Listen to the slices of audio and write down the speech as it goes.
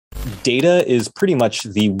data is pretty much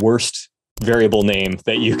the worst variable name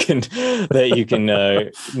that you can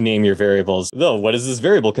name your variables. Though, what does this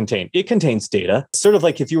variable contain? It contains data. Sort of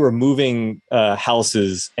like if you were moving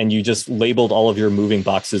houses and you just labeled all of your moving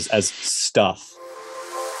boxes as stuff.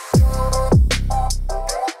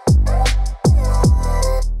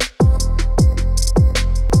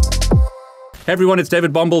 Hey everyone, it's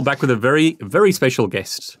David Bombal back with a very, very special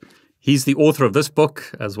guest. He's the author of this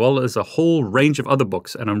book, as well as a whole range of other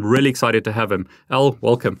books, and I'm really excited to have him. Al,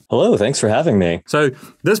 welcome. Hello, thanks for having me. So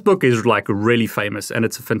this book is like really famous, and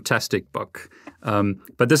it's a fantastic book.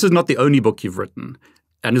 But this is not the only book you've written,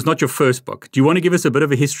 and it's not your first book. Do you want to give us a bit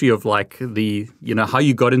of a history of like how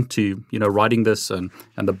you got into, writing this and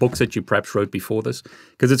the books that you perhaps wrote before this?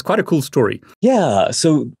 Because it's quite a cool story. Yeah.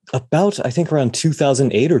 So I think around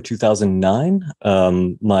 2008 or 2009,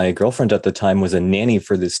 my girlfriend at the time was a nanny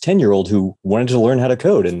for this 10-year-old who wanted to learn how to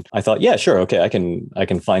code. And I thought, yeah, sure. Okay. I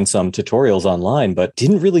can find some tutorials online, but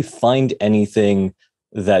didn't really find anything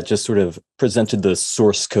that just sort of presented the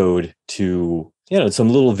source code to some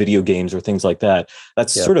little video games or things like that.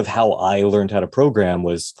 That's sort of how I learned how to program,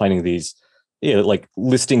 was finding these, like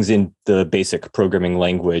listings in the basic programming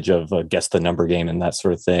language of a guess the number game and that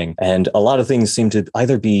sort of thing. And a lot of things seem to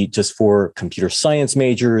either be just for computer science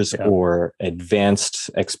majors or advanced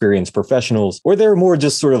experienced professionals, or they're more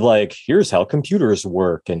just sort of like, here's how computers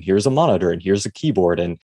work, and here's a monitor, and here's a keyboard,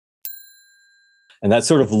 and that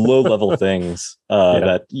sort of low level things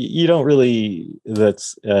that you don't really,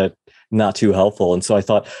 that's not too helpful. And so I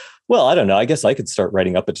thought, well, I don't know, I guess I could start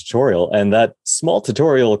writing up a tutorial. And that small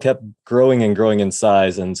tutorial kept growing and growing in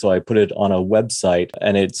size. And so I put it on a website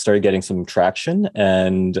and it started getting some traction.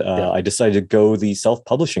 And I decided to go the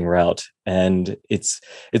self-publishing route. And it's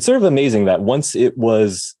sort of amazing that once it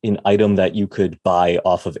was an item that you could buy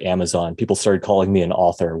off of Amazon, people started calling me an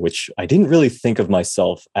author, which I didn't really think of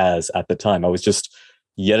myself as at the time. I was just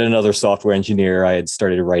yet another software engineer. I had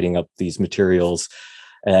started writing up these materials.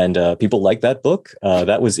 And people liked that book.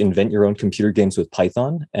 That was Invent Your Own Computer Games with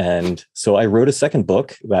Python. And so I wrote a second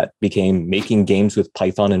book that became Making Games with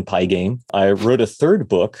Python and Pygame. I wrote a third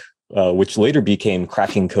book, which later became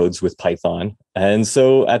Cracking Codes with Python. And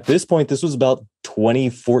so at this point, this was about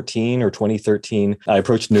 2014 or 2013, I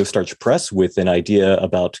approached No Starch Press with an idea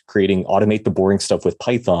about creating Automate the Boring Stuff with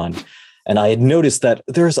Python. And I had noticed that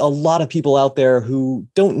there's a lot of people out there who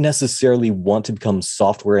don't necessarily want to become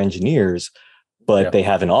software engineers, but they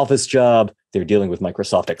have an office job. They're dealing with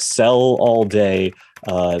Microsoft Excel all day.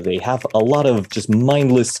 They have a lot of just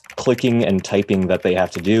mindless clicking and typing that they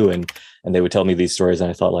have to do. And they would tell me these stories. And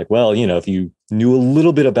I thought, like, well, if you knew a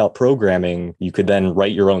little bit about programming, you could then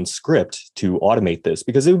write your own script to automate this,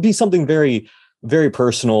 because it would be something very, very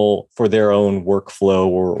personal for their own workflow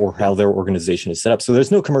or how their organization is set up. So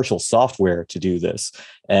there's no commercial software to do this.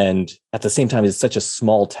 And at the same time, it's such a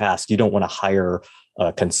small task. You don't want to hire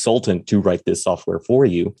a consultant to write this software for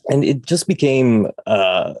you. And it just became...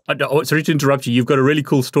 sorry to interrupt you. You've got a really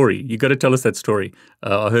cool story. You got to tell us that story.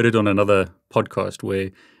 I heard it on another podcast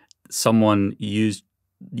where someone used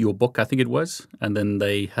your book, I think it was, and then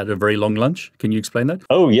they had a very long lunch. Can you explain that?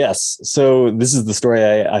 Oh, yes. So this is the story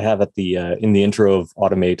I have at the in the intro of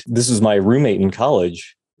Automate. This was my roommate in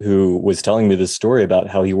college who was telling me this story about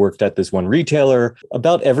how he worked at this one retailer.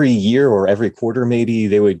 About every year or every quarter, maybe,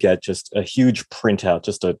 they would get just a huge printout,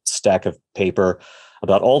 just a stack of paper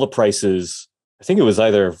about all the prices. I think it was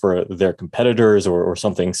either for their competitors or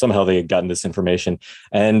something. Somehow they had gotten this information.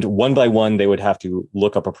 And one by one, they would have to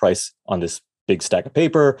look up a price on this big stack of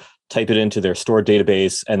paper, type it into their store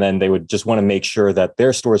database, and then they would just want to make sure that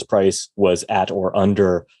their store's price was at or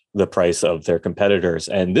under the price of their competitors.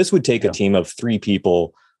 And this would take a team of 3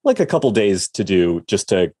 people, like a couple days to do, just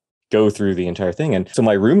to go through the entire thing. And so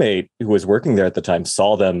my roommate, who was working there at the time,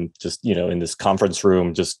 saw them just, in this conference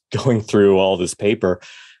room, just going through all this paper.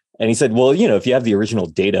 And he said, well, if you have the original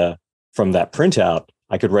data from that printout,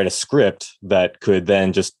 I could write a script that could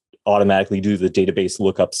then just automatically do the database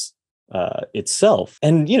lookups itself.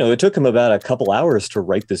 And, it took him about a couple hours to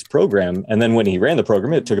write this program. And then when he ran the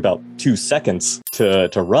program, it took about 2 seconds to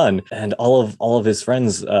run. And all of his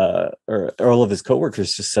friends or all of his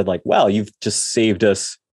coworkers just said, like, wow, you've just saved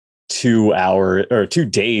us 2 hours or 2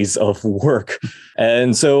 days of work.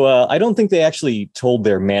 And so I don't think they actually told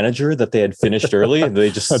their manager that they had finished early. They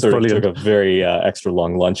just sort of took a very extra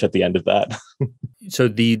long lunch at the end of that. So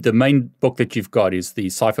the main book that you've got is the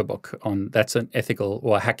Cipher book that's an ethical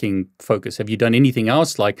or hacking focus. Have you done anything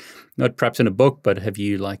else, like not perhaps in a book, but have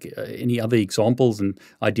you any other examples and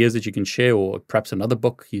ideas that you can share, or perhaps another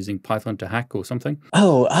book using Python to hack or something?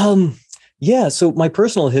 Yeah. So my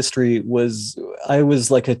personal history was, I was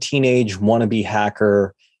like a teenage wannabe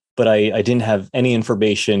hacker, but I didn't have any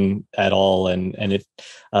information at all. And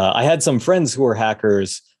I had some friends who were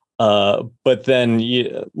hackers. But then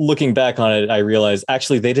looking back on it, I realized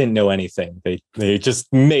actually they didn't know anything. They just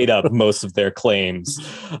made up most of their claims.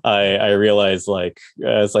 I realized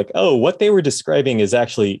it's like, oh, what they were describing is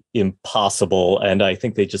actually impossible. And I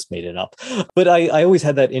think they just made it up. But I always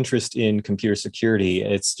had that interest in computer security.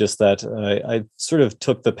 It's just that I sort of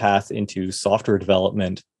took the path into software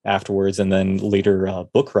development afterwards, and then later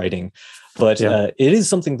book writing. But it is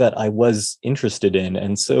something that I was interested in.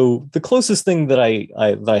 And so the closest thing that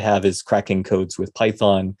I have is cracking codes with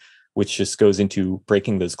Python, which just goes into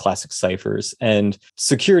breaking those classic ciphers. And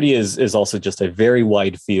security is also just a very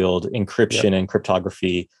wide field. Encryption and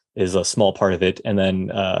cryptography is a small part of it. And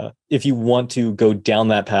then if you want to go down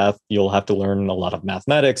that path, you'll have to learn a lot of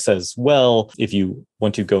mathematics as well, if you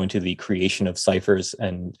want to go into the creation of ciphers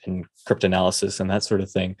and cryptanalysis and that sort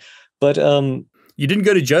of thing. But you didn't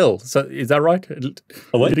go to jail, so is that right?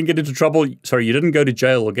 What? You didn't get into trouble. Sorry, you didn't go to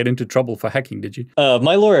jail or get into trouble for hacking, did you?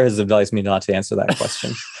 My lawyer has advised me not to answer that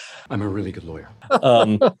question. I'm a really good lawyer.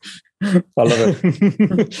 I love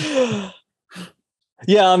it.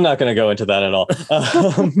 Yeah, I'm not going to go into that at all.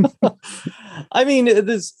 I mean,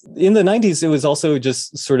 in the 90s, it was also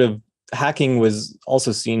just sort of hacking was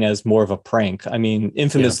also seen as more of a prank. I mean,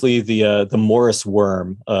 infamously, the Morris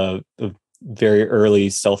worm, a very early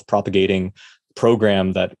self-propagating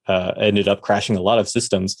program that ended up crashing a lot of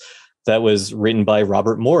systems, that was written by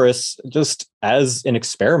Robert Morris just as an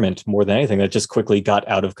experiment more than anything, that just quickly got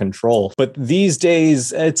out of control. But these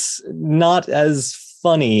days, it's not as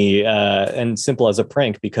funny and simple as a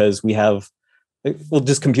prank, because we have,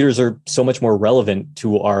 just computers are so much more relevant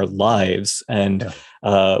to our lives. And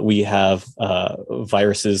we have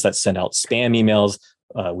viruses that send out spam emails.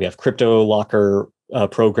 We have crypto locker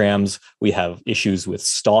programs. We have issues with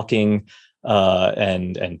stalking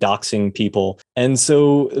and doxing people. And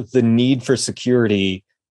so the need for security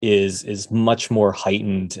is much more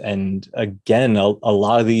heightened. And again, a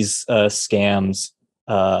lot of these scams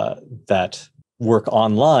that work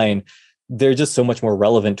online, they're just so much more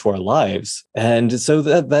relevant to our lives. And so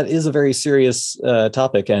that is a very serious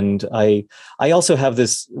topic. And I also have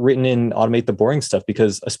this written in Automate the Boring Stuff,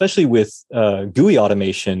 because especially with GUI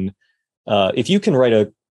automation, if you can write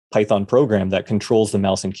a Python program that controls the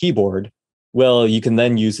mouse and keyboard, well, you can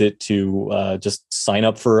then use it to just sign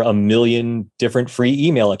up for 1 million different free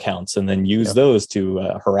email accounts and then use those to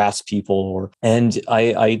harass people. And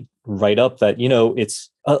I write up that, it's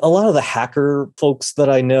a lot of the hacker folks that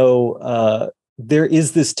I know, there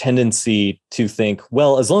is this tendency to think,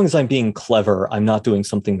 well, as long as I'm being clever, I'm not doing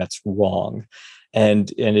something that's wrong.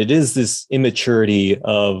 And it is this immaturity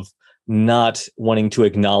of not wanting to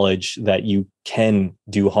acknowledge that you can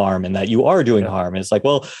do harm and that you are doing harm. And it's like,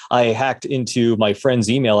 well, I hacked into my friend's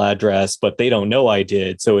email address, but they don't know I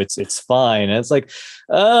did, so it's fine. And it's like,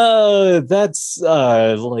 that's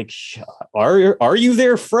like, are you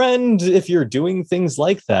their friend if you're doing things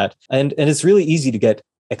like that? And it's really easy to get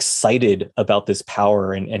excited about this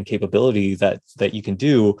power and capability that you can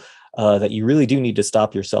do. That you really do need to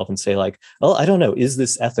stop yourself and say, like, well, I don't know, is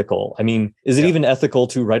this ethical? I mean, is it even ethical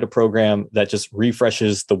to write a program that just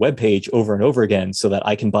refreshes the web page over and over again so that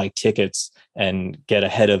I can buy tickets and get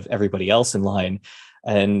ahead of everybody else in line?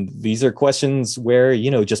 And these are questions where,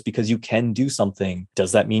 just because you can do something,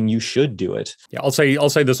 does that mean you should do it? Yeah, I'll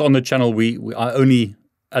say this on the channel. We I only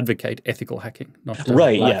advocate ethical hacking, not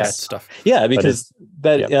that stuff. Yeah, because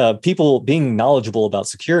people being knowledgeable about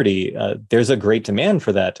security, there's a great demand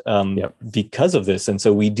for that because of this. And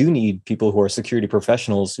so we do need people who are security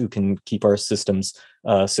professionals who can keep our systems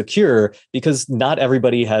secure, because not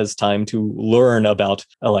everybody has time to learn about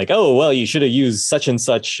you should have used such and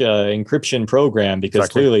such encryption program because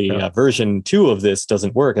clearly version 2 of this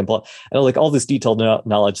doesn't work, and all this detailed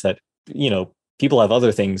knowledge that, people have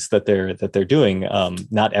other things that they're doing.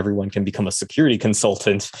 Not everyone can become a security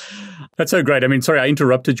consultant. That's so great. I mean, sorry, I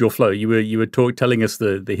interrupted your flow. You were telling us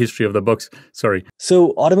the history of the books. Sorry.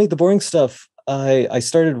 So Automate the Boring Stuff, I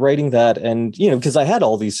started writing that, and because I had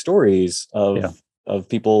all these stories of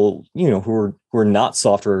people who were not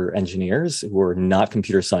software engineers, who were not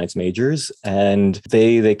computer science majors, and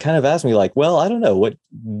they kind of asked me, like, well, I don't know,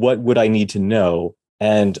 what would I need to know?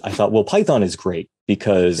 And I thought, well, Python is great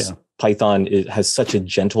because Python has such a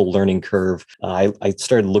gentle learning curve. I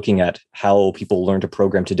started looking at how people learn to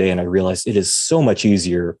program today, and I realized it is so much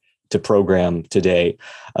easier to program today.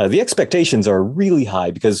 The expectations are really high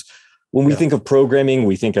because when we think of programming,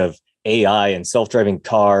 we think of AI and self-driving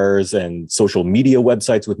cars and social media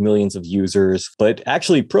websites with millions of users. But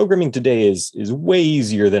actually, programming today is way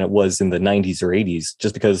easier than it was in the 90s or 80s,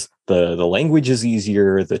 just because the language is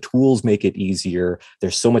easier, the tools make it easier.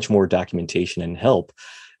 There's so much more documentation and help.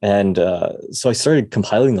 And so I started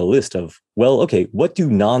compiling a list of, well, okay, what do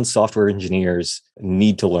non-software engineers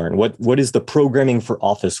need to learn? What is the programming for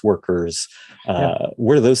office workers?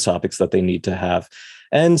 What are those topics that they need to have?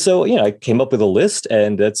 And so, I came up with a list,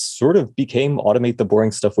 and that sort of became Automate the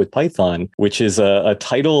Boring Stuff with Python, which is a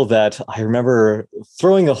title that I remember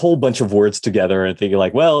throwing a whole bunch of words together and thinking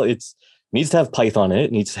like, well, it's needs to have Python in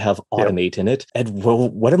it, needs to have automate in it. And well,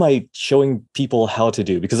 what am I showing people how to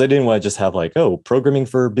do? Because I didn't want to just have like, programming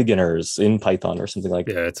for beginners in Python or something like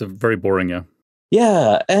that. Yeah, it's a very boring, yeah.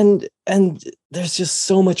 Yeah. And there's just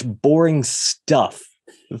so much boring stuff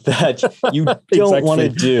that you don't want to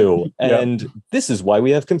do. And this is why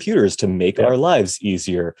we have computers, to make our lives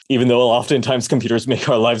easier, even though oftentimes computers make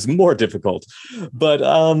our lives more difficult. But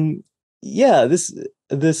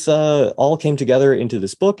this all came together into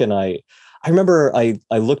this book. And I remember I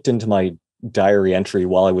looked into my diary entry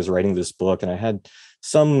while I was writing this book, and I had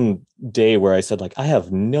some day where I said, like, I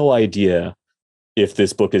have no idea if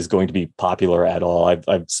this book is going to be popular at all.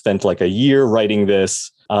 I've spent like a year writing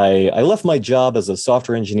this. I left my job as a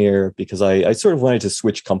software engineer because I sort of wanted to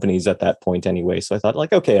switch companies at that point anyway. So I thought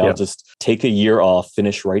like, okay, I'll just take a year off,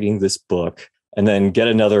 finish writing this book, and then get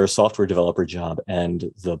another software developer job.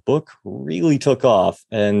 And the book really took off.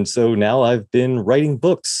 And so now I've been writing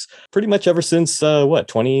books pretty much ever since,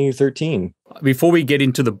 2013. Before we get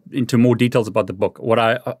into more details about the book, what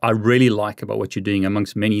I really like about what you're doing,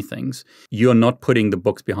 amongst many things, you're not putting the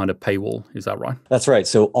books behind a paywall. Is that right? That's right.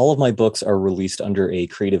 So all of my books are released under a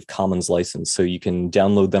Creative Commons license. So you can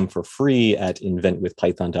download them for free at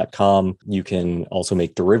inventwithpython.com. You can also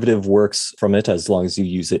make derivative works from it as long as you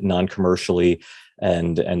use it non-commercially,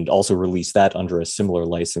 and also release that under a similar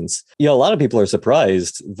license. A lot of people are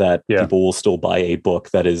surprised that people will still buy a book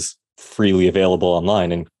that is freely available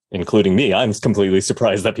online, and including me. I'm completely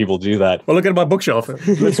surprised that people do that. Well, look at my bookshelf.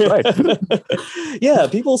 That's right. Yeah,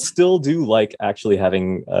 people still do like actually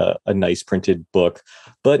having a nice printed book.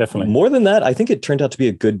 But Definitely. More than that, I think it turned out to be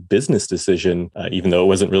a good business decision, even though it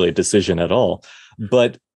wasn't really a decision at all.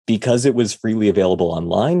 But because it was freely available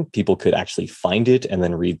online, people could actually find it and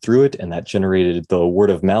then read through it, and that generated the word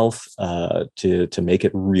of mouth to make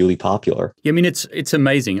it really popular. Yeah, I mean, it's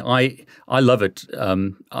amazing. I love it.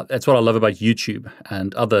 That's what I love about YouTube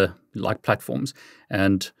and other like platforms.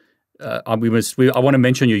 And I want to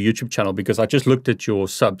mention your YouTube channel because I just looked at your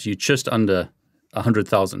subs. You're just under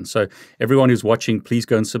 100,000. So everyone who's watching, please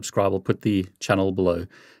go and subscribe. I'll put the channel below.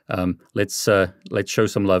 Let's show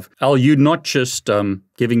some love. Al, you're not just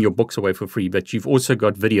giving your books away for free, but you've also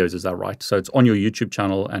got videos, is that right? So it's on your YouTube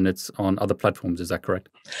channel and it's on other platforms, is that correct?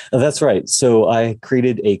 That's right. So I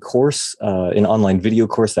created a course, an online video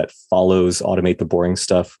course that follows Automate the Boring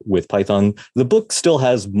Stuff with Python. The book still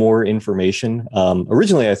has more information.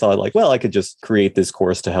 Originally, I thought like, well, I could just create this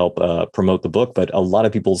course to help promote the book, but a lot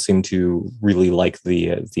of people seem to really like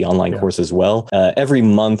the online course as well. Every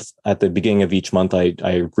month, at the beginning of each month,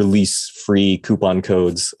 I release free coupon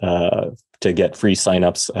codes to get free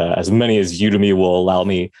signups, as many as Udemy will allow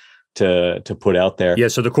me to put out there. Yeah,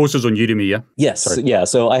 so the course is on Udemy, yeah? Yes, Sorry. yeah.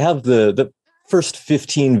 So I have the first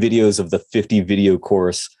 15 videos of the 50 video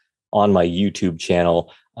course on my YouTube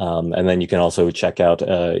channel. And then you can also check out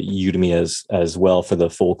Udemy as well for the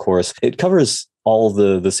full course. It covers all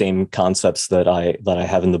the same concepts that I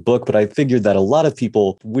have in the book, but I figured that a lot of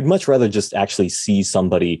people would much rather just actually see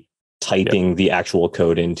somebody typing the actual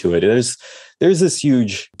code into it. There's this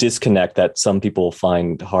huge disconnect that some people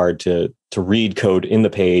find hard to read code in the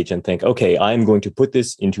page and think, okay, I'm going to put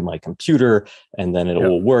this into my computer and then it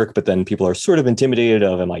will work. But then people are sort of intimidated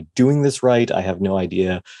of, am I doing this right? I have no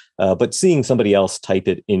idea. But seeing somebody else type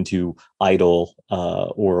it into idle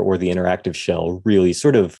or the interactive shell really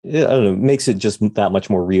sort of, I don't know, makes it just that much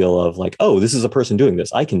more real of like, oh, this is a person doing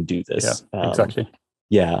this. I can do this. Yeah, exactly.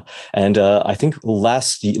 Yeah. And I think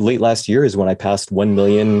late last year is when I passed 1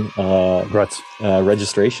 million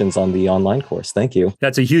registrations on the online course. Thank you.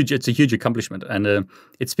 It's a huge accomplishment. And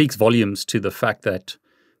it speaks volumes to the fact that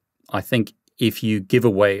I think if you give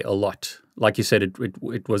away a lot, like you said,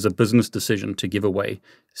 it was a business decision to give away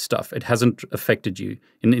stuff. It hasn't affected you.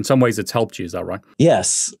 In some ways, it's helped you. Is that right?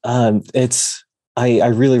 Yes. I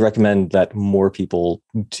really recommend that more people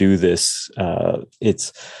do this.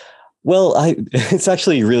 Well, it's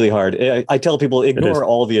actually really hard. I tell people ignore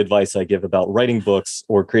all the advice I give about writing books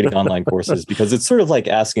or creating online courses because it's sort of like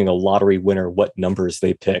asking a lottery winner what numbers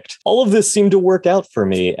they picked. All of this seemed to work out for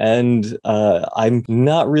me, and I'm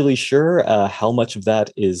not really sure how much of that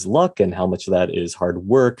is luck and how much of that is hard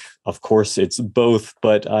work. Of course, it's both,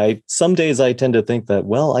 but some days I tend to think that,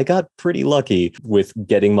 well, I got pretty lucky with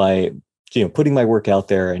getting putting my work out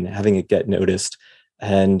there and having it get noticed,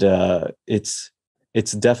 and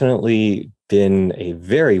it's definitely been a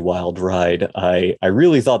very wild ride. I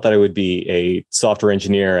really thought that I would be a software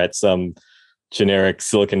engineer at some generic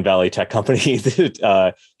Silicon Valley tech company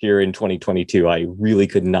that, here in 2022. I really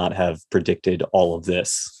could not have predicted all of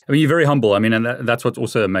this. I mean, you're very humble. I mean, and that's what's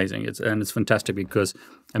also amazing. It's fantastic because,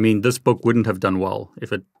 I mean, this book wouldn't have done well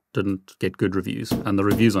if it didn't get good reviews, and the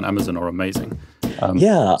reviews on Amazon are amazing.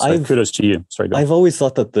 Kudos to you. Sorry, I've always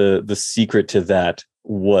thought that the secret to that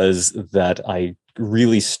was that I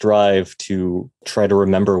really strive to try to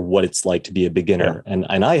remember what it's like to be a beginner. Yeah.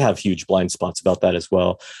 And I have huge blind spots about that as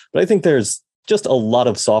well. But I think there's just a lot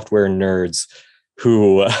of software nerds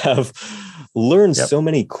who have learned so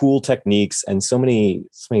many cool techniques and so many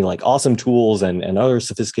like awesome tools and other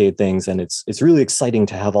sophisticated things. And it's really exciting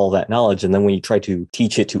to have all that knowledge. And then when you try to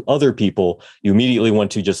teach it to other people, you immediately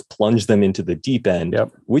want to just plunge them into the deep end,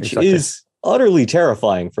 which is utterly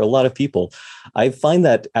terrifying for a lot of people. I find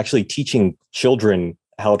that actually teaching children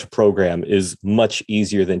how to program is much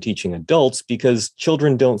easier than teaching adults because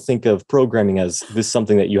children don't think of programming as this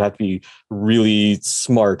something that you have to be really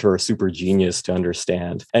smart or a super genius to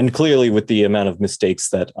understand. And clearly with the amount of mistakes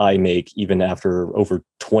that I make, even after over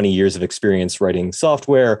 20 years of experience writing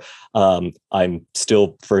software, I'm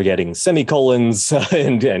still forgetting semicolons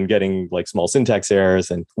and getting like small syntax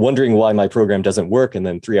errors and wondering why my program doesn't work. And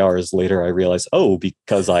then 3 hours later, I realize,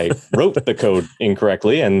 because I wrote the code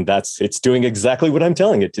incorrectly and it's doing exactly what I'm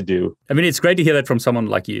telling it to do. I mean, it's great to hear that from someone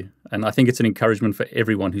like you. And I think it's an encouragement for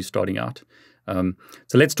everyone who's starting out.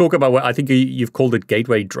 So let's talk about what I think you've called it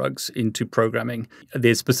gateway drugs into programming.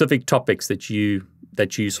 There's specific topics that you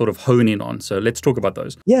sort of hone in on. So let's talk about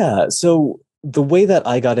those. Yeah. So the way that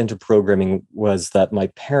I got into programming was that my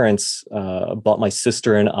parents bought my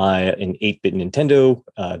sister and I an 8-bit Nintendo.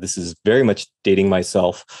 This is very much dating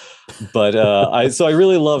myself, but I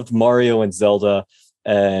really loved Mario and Zelda.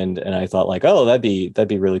 And I thought like, that'd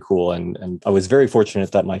be really cool. And I was very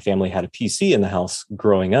fortunate that my family had a PC in the house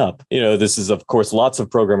growing up. This is, of course, lots of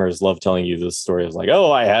programmers love telling you this story of like,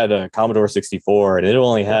 I had a Commodore 64 and it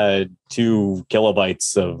only had 2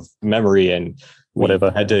 kilobytes of memory and whatever.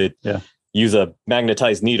 Had to use a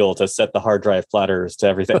magnetized needle to set the hard drive platters to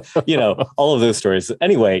everything. All of those stories.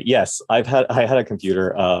 Anyway, yes, I had a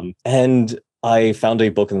computer, and I found a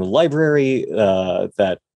book in the library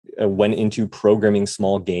that went into programming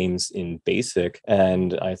small games in BASIC.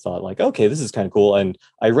 And I thought like, okay, this is kind of cool. And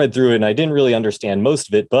I read through it and I didn't really understand most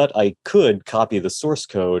of it, but I could copy the source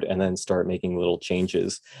code and then start making little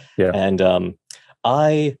changes. Yeah. And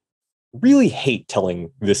I really hate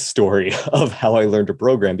telling this story of how I learned to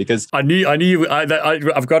program because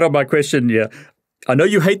I've got on my question. Yeah. I know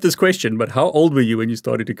you hate this question, but how old were you when you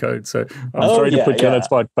started to code? So I'm sorry to put you on that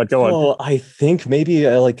spot, but go on. Oh, I think maybe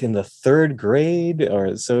like in the 3rd grade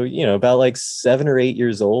or so, about like 7 or 8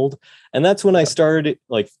 years old. And that's when I started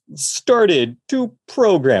to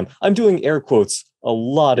program. I'm doing air quotes a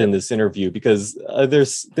lot in this interview because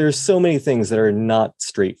there's so many things that are not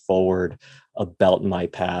straightforward about my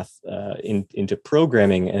path into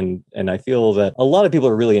programming. And I feel that a lot of people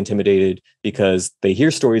are really intimidated because they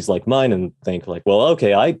hear stories like mine and think like, well,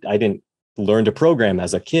 okay, I didn't learn to program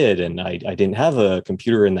as a kid and I didn't have a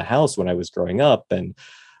computer in the house when I was growing up. And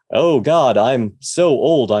oh God, I'm so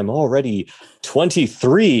old. I'm already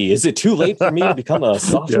 23. Is it too late for me to become a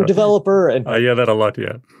software developer? And I hear that a lot.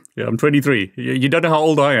 Yeah. Yeah, I'm 23. You don't know how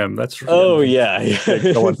old I am. That's yeah.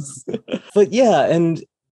 But yeah,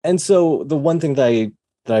 and so the one thing that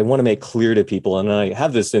I want to make clear to people, and I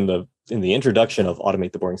have this in the introduction of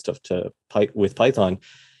Automate the Boring Stuff with Python,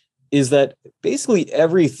 is that basically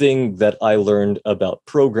everything that I learned about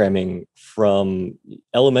programming from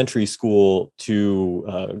elementary school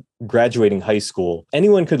to graduating high school,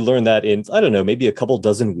 anyone could learn that in, I don't know, maybe a couple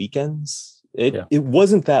dozen weekends. It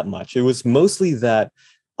wasn't that much. It was mostly that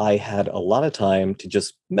I had a lot of time to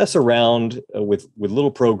just mess around with little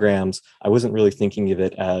programs. I wasn't really thinking of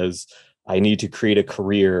it as I need to create a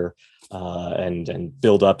career and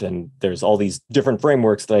build up. And there's all these different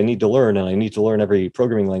frameworks that I need to learn, and I need to learn every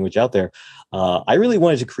programming language out there. I really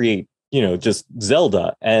wanted to create, just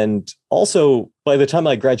Zelda. And also, by the time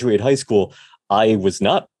I graduated high school, I was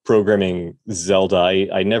not programming Zelda.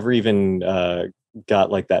 I never even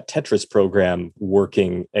got like that Tetris program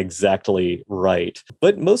working exactly right.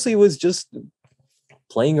 But mostly it was just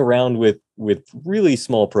playing around with really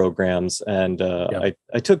small programs. And I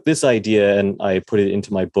took this idea and I put it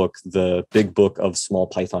into my book, The Big Book of Small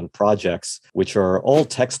Python Projects, which are all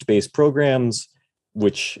text-based programs,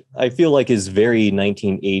 which I feel like is very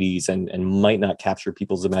 1980s and might not capture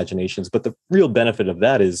people's imaginations. But the real benefit of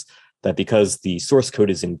that is that because the source code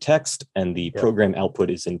is in text and the program output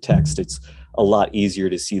is in text, it's a lot easier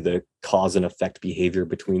to see the cause and effect behavior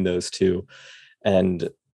between those two. And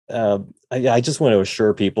I just want to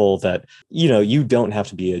assure people that, you don't have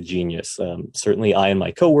to be a genius. Certainly I and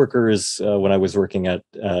my coworkers, when I was working at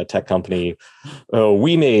a tech company,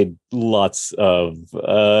 we made lots of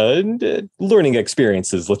learning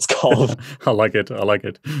experiences, let's call them. I like it.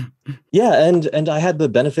 Yeah. And I had the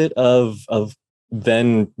benefit of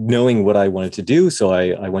then knowing what I wanted to do. So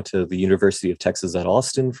I went to the University of Texas at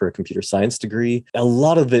Austin for a computer science degree. A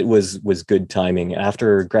lot of it was good timing.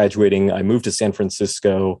 After graduating, I moved to San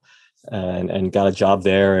Francisco and got a job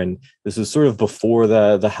there. And this was sort of before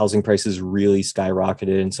the housing prices really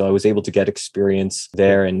skyrocketed. And so I was able to get experience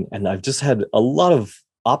there. And I've just had a lot of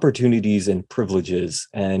opportunities and privileges.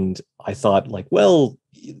 And I thought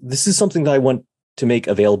this is something that I want to make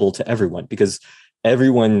available to everyone, because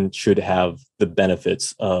everyone should have the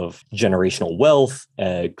benefits of generational wealth,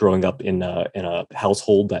 growing up in a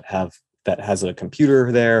household that has a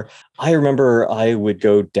computer there. I remember I would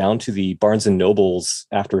go down to the Barnes and Nobles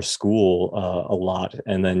after school a lot,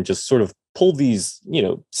 and then just sort of pull these,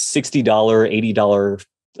 $60,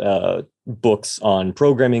 $80 books on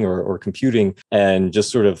programming or computing, and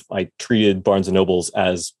just sort of I treated Barnes and Nobles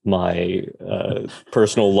as my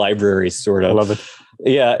personal library, sort of. I love it.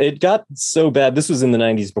 Yeah, it got so bad. This was in the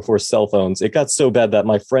 90s before cell phones. It got so bad that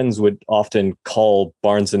my friends would often call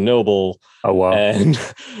Barnes and Noble. Oh, wow. And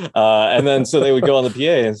then so they would go on the PA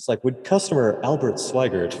and it's like, would customer Albert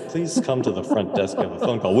Swigert please come to the front desk of a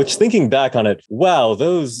phone call? Which, thinking back on it, wow,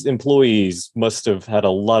 those employees must have had a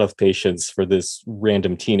lot of patience for this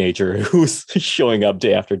random teenager who's showing up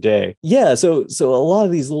day after day. Yeah, so a lot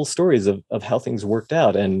of these little stories of how things worked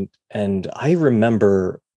out. And I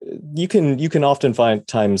remember you can often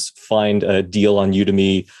find a deal on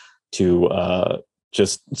Udemy to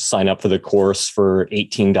just sign up for the course for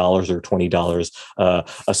 $18 or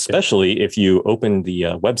 $20, especially if you open the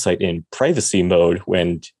website in privacy mode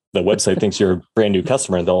when the website thinks you're a brand new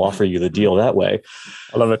customer, and they'll offer you the deal that way.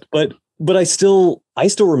 I love it. But I still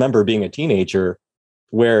remember being a teenager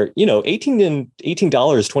where, $18,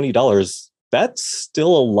 $20, that's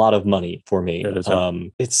still a lot of money for me.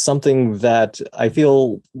 It's something that I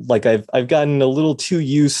feel like I've gotten a little too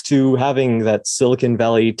used to having that Silicon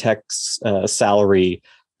Valley tech salary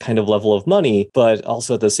kind of level of money, but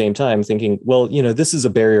also at the same time thinking, well, this is a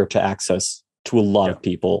barrier to access to a lot of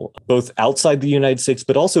people, both outside the United States,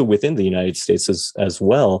 but also within the United States as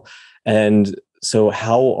well. And so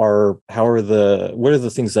what are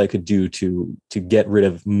the things that I could do to get rid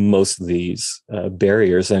of most of these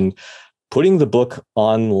barriers? And putting the book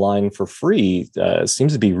online for free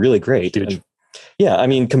seems to be really great. And, yeah, I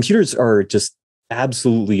mean, computers are just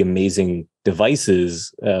absolutely amazing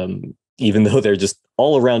devices, even though they're just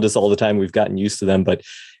all around us all the time. We've gotten used to them, but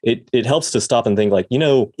it helps to stop and think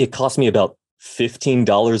it cost me about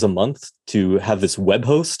 $15 a month to have this web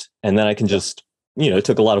host. And then I can just, it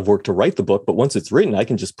took a lot of work to write the book, but once it's written, I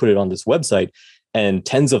can just put it on this website and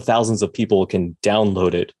tens of thousands of people can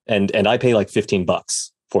download it. And I pay like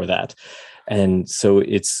 $15 for that. And so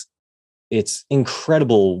it's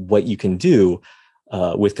incredible what you can do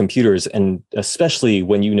with computers, and especially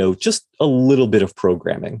when just a little bit of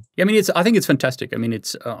programming. Yeah, I mean, I think it's fantastic. I mean,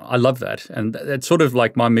 I love that, and it's sort of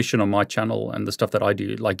like my mission on my channel and the stuff that I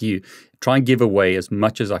do. Like you, try and give away as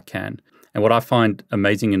much as I can. And what I find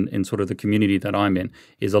amazing in sort of the community that I'm in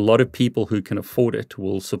is a lot of people who can afford it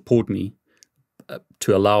will support me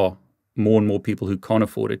to allow more and more people who can't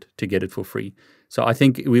afford it to get it for free. So I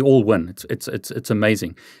think we all win. It's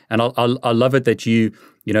amazing, and I love it that you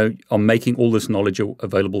are making all this knowledge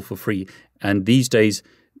available for free. And these days,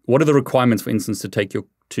 what are the requirements, for instance, to take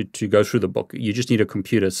to go through the book? You just need a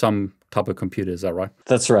computer, some type of computer. Is that right?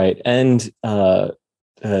 That's right. And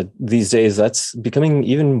these days, that's becoming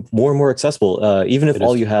even more and more accessible. Even if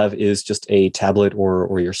all you have is just a tablet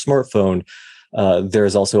or your smartphone,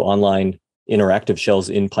 there's also online interactive shells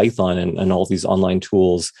in Python and all these online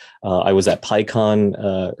tools. I was at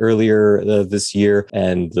PyCon earlier this year,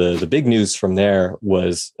 and the big news from there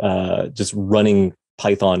was just running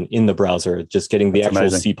Python in the browser, just getting the actual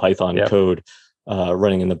CPython code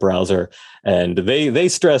running in the browser. And they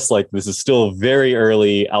stress like this is still very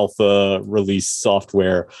early alpha release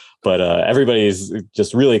software, but everybody's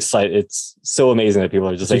just really excited. It's so amazing that people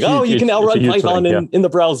are just saying, "Oh, you can now run Python in the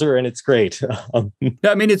browser, and it's great."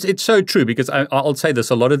 Yeah, I mean, it's so true, because I'll say this: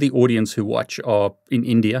 a lot of the audience who watch are in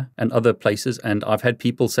India and other places, and I've had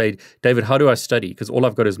people say, "David, how do I study? Because all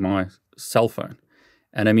I've got is my cell phone."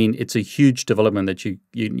 And I mean, it's a huge development that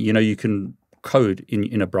you can code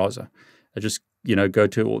in a browser. I just go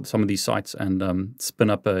to some of these sites and spin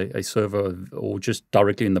up a server or just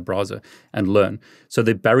directly in the browser and learn. So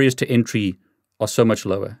the barriers to entry are so much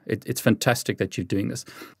lower. It's fantastic that you're doing this.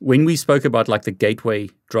 When we spoke about like the gateway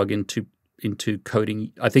drug into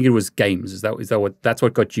coding, I think it was games. Is that that's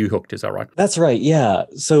what got you hooked? Is that right? That's right. Yeah.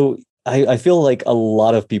 So I feel like a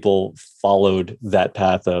lot of people followed that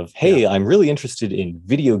path of, hey, I'm really interested in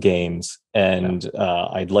video games and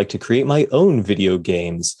I'd like to create my own video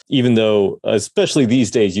games, even though, especially these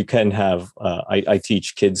days, you can have, I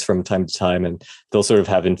teach kids from time to time and they'll sort of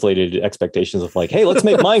have inflated expectations of like, hey, let's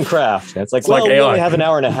make Minecraft. And it's like, well, we only have an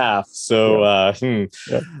hour and a half. So,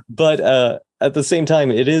 But at the same time,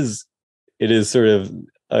 it is sort of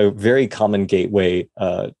a very common gateway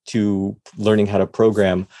to learning how to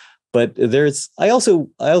program. But I also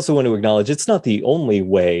want to acknowledge it's not the only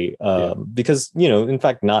way, because, in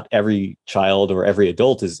fact, not every child or every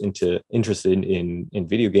adult is interested in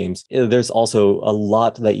video games. There's also a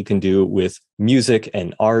lot that you can do with music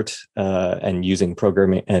and art and using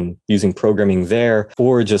programming there,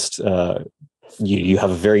 or just you have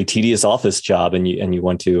a very tedious office job and you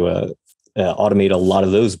want to automate a lot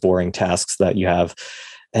of those boring tasks that you have.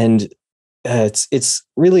 And it's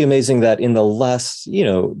really amazing that in the last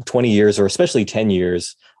 20 years, or especially 10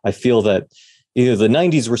 years, I feel that the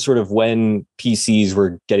 90s were sort of when PCs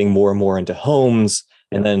were getting more and more into homes,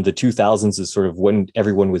 and then the 2000s is sort of when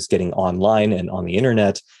everyone was getting online and on the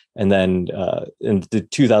internet, and then in the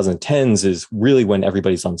 2010s is really when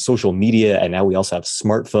everybody's on social media, and now we also have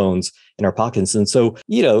smartphones in our pockets. And so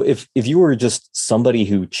if you were just somebody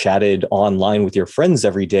who chatted online with your friends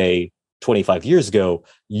every day 25 years ago,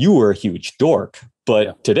 you were a huge dork.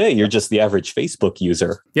 But today, you're just the average Facebook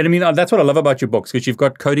user. Yeah, I mean, that's what I love about your books, because you've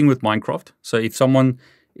got coding with Minecraft. So if someone,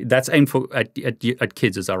 that's aimed for at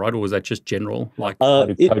kids, is that right? Or was that just general, like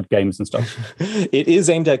code games and stuff? It is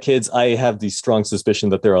aimed at kids. I have the strong suspicion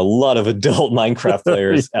that there are a lot of adult Minecraft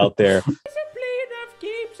players out there. Isn't play enough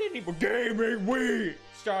games anymore? Gaming we!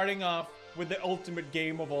 Starting off with the ultimate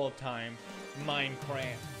game of all time, Minecraft.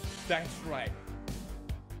 That's right.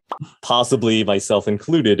 Possibly myself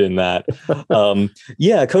included in that.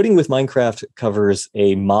 Coding with Minecraft covers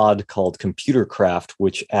a mod called Computercraft,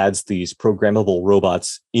 which adds these programmable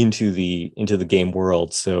robots into the game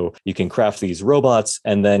world. So you can craft these robots,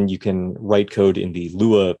 and then you can write code in the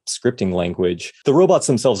Lua scripting language. The robots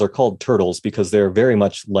themselves are called turtles because they're very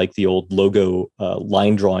much like the old logo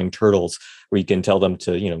line drawing turtles, where you can tell them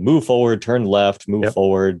to, move forward, turn left, move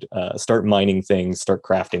forward, start mining things, start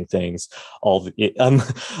crafting things.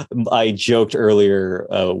 I joked earlier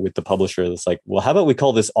with the publisher, it's like, well, how about we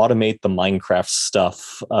call this Automate the Minecraft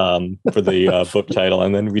Stuff for the book title?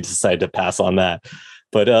 And then we decided to pass on that.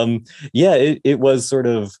 But it was sort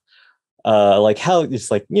of like how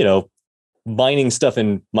it's like, mining stuff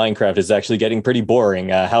in Minecraft is actually getting pretty boring.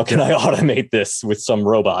 How can I automate this with some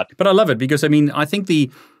robot? But I love it because, I mean, I think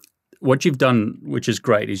what you've done, which is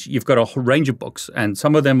great, is you've got a range of books, and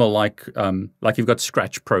some of them are like you've got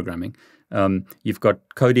Scratch programming, you've got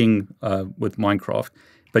coding with Minecraft,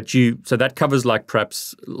 so that covers like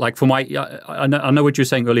perhaps like for my I know what you were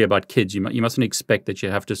saying earlier about kids. You mustn't expect that you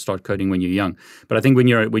have to start coding when you're young, but I think when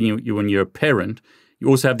you're a parent, you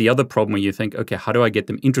also have the other problem where you think, okay, how do I get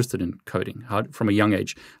them interested in coding? From a young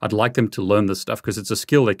age, I'd like them to learn this stuff because it's a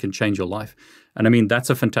skill that can change your life. And I mean, that's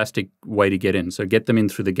a fantastic way to get in. So get them in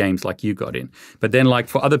through the games like you got in. But then like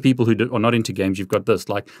for other people who are not into games, you've got this.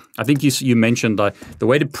 Like I think you mentioned the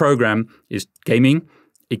way to program is gaming,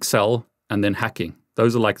 Excel, and then hacking.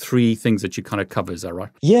 Those are like three things that you kind of cover, is that right?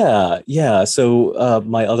 Yeah. So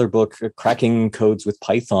my other book, Cracking Codes with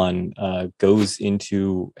Python, goes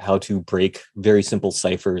into how to break very simple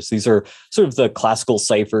ciphers. These are sort of the classical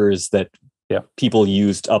ciphers that people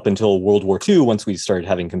used up until World War II, once we started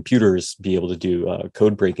having computers be able to do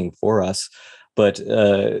code breaking for us. But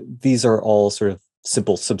these are all sort of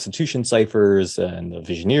simple substitution ciphers and the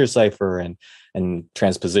Vigenère cipher and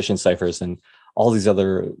transposition ciphers and all these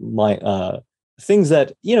other things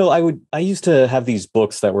that, I used to have these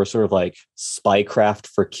books that were sort of like spycraft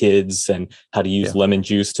for kids and how to use lemon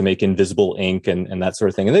juice to make invisible ink and that sort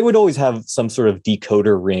of thing. And they would always have some sort of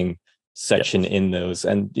decoder ring section in those.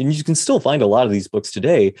 And you can still find a lot of these books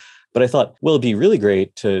today, But I thought, well, it'd be really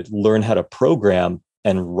great to learn how to program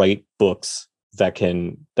and write books that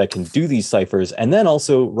can do these ciphers, and then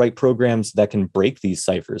also write programs that can break these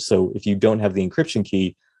ciphers. So if you don't have the encryption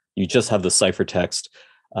key, you just have the ciphertext.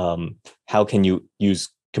 How can you use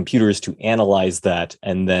computers to analyze that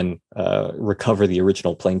and then recover the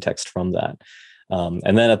original plaintext from that?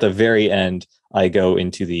 And then at the very end, I go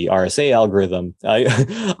into the RSA algorithm. I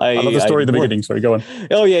love the story at the beginning. Sorry, go on.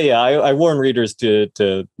 Oh yeah. I warn readers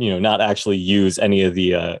to not actually use any of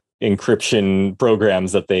the encryption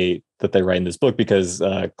programs that they write in this book, because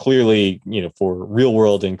clearly, for real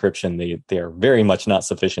world encryption, they are very much not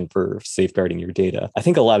sufficient for safeguarding your data. I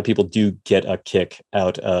think a lot of people do get a kick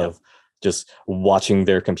out of just watching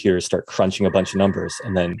their computers start crunching a bunch of numbers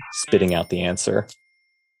and then spitting out the answer.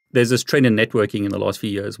 There's this trend in networking in the last few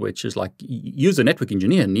years, which is like, you as a network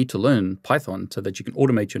engineer need to learn Python so that you can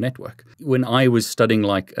automate your network. When I was studying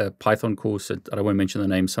like a Python course at, I don't want to mention the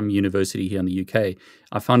name, some university here in the UK,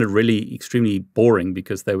 I found it really extremely boring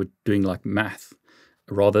because they were doing like math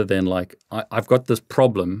rather than like, I've got this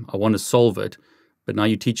problem, I want to solve it, but now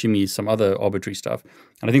you're teaching me some other arbitrary stuff.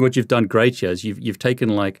 And I think what you've done great here is you've taken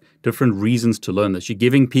like different reasons to learn this. You're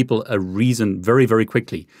giving people a reason very, very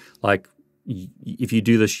quickly. Like, if you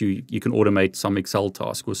do this, you can automate some Excel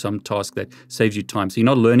task or some task that saves you time. So you're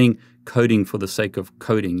not learning coding for the sake of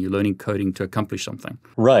coding. You're learning coding to accomplish something.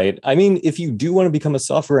 Right. I mean, if you do want to become a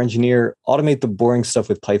software engineer, automate the boring stuff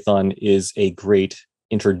with Python is a great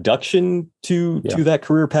introduction to that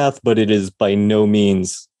career path, but it is by no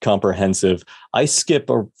means comprehensive. I skip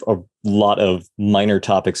a lot of minor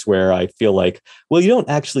topics where I feel like, well, you don't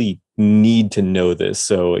actually need to know this.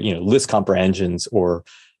 So, list comprehensions or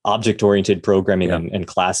object-oriented programming and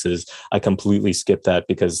classes, I completely skipped that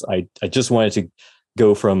because I just wanted to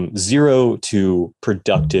go from zero to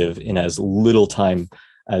productive in as little time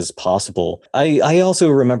as possible. I also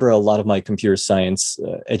remember a lot of my computer science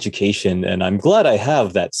education, and I'm glad I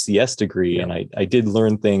have that CS degree, and I did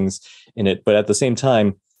learn things in it. But at the same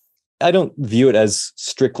time, I don't view it as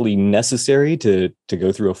strictly necessary to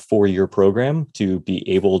go through a 4-year program to be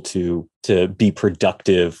able to be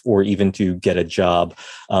productive or even to get a job.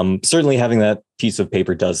 Certainly having that piece of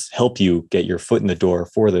paper does help you get your foot in the door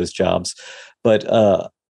for those jobs. But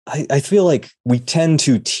I feel like we tend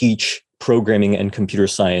to teach programming and computer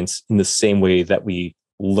science in the same way that we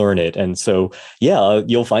learn it. And so,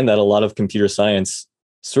 you'll find that a lot of computer science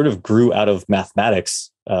sort of grew out of mathematics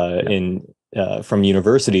from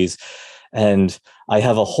universities. And I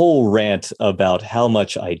have a whole rant about how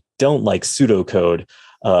much I don't like pseudocode,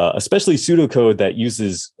 especially pseudocode that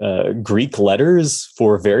uses Greek letters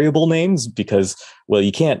for variable names, because, well,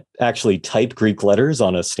 you can't actually type Greek letters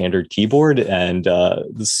on a standard keyboard, and the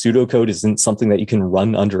pseudocode isn't something that you can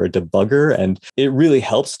run under a debugger. And it really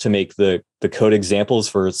helps to make the code examples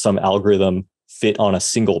for some algorithm fit on a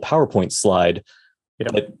single PowerPoint slide.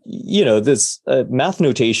 But, this math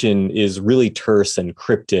notation is really terse and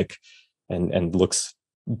cryptic and looks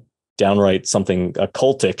downright something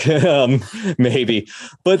occultic, maybe.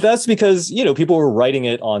 But that's because, people were writing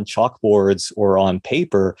it on chalkboards or on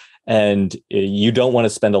paper, and you don't want to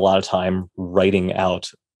spend a lot of time writing out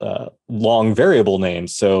long variable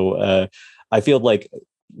names. So I feel like,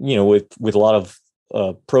 with a lot of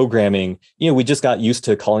programming, we just got used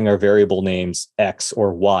to calling our variable names X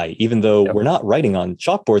or Y, even though we're not writing on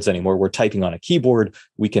chalkboards anymore. We're typing on a keyboard.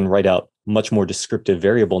 We can write out much more descriptive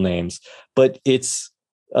variable names, but it's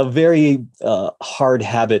a very hard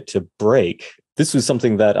habit to break. This was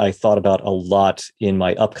something that I thought about a lot in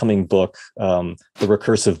my upcoming book, The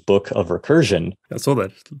Recursive Book of Recursion. I saw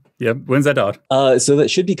that. Yeah. When's that out? So that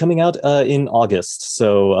should be coming out in August.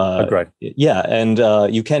 So great. Yeah. And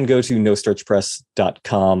you can go to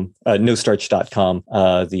nostarchpress.com, nostarch.com,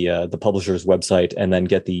 the publisher's website, and then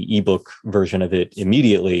get the ebook version of it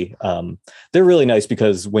immediately. They're really nice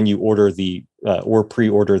because when you order or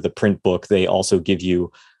pre-order the print book, they also give you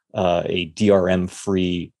a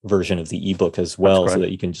DRM-free version of the ebook as well, so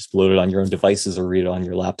that you can just load it on your own devices or read it on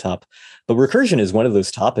your laptop. But recursion is one of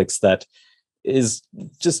those topics that is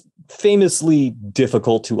just famously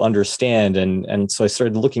difficult to understand. And so I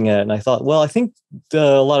started looking at it and I thought, well, I think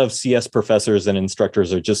a lot of CS professors and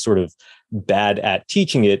instructors are just sort of bad at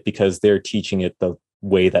teaching it because they're teaching it the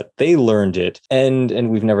way that they learned it. And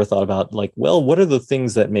we've never thought about, like, well, what are the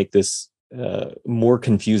things that make this more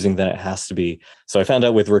confusing than it has to be? So I found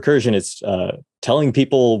out with recursion, it's telling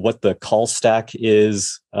people what the call stack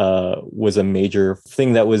is was a major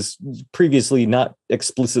thing that was previously not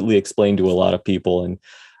explicitly explained to a lot of people. And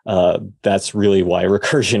that's really why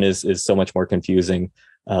recursion is so much more confusing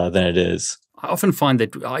than it is. I often find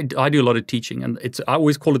that I do a lot of teaching, and I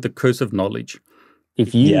always call it the curse of knowledge,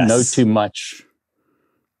 If you know too much,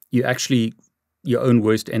 you're actually your own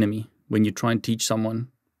worst enemy when you try and teach someone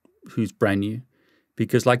who's brand new.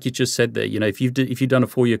 Because like you just said there, if you've done a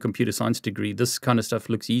 4-year computer science degree, this kind of stuff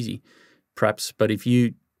looks easy, perhaps. But if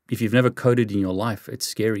you've never coded in your life, it's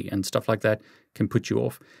scary, and stuff like that can put you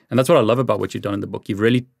off. And that's what I love about what you've done in the book. You've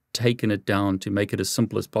really taken it down to make it as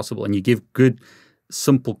simple as possible, and you give good,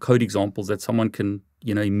 simple code examples that someone can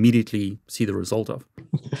immediately see the result of.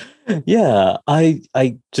 Yeah, I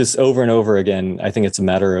just over and over again, I think it's a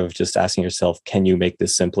matter of just asking yourself, can you make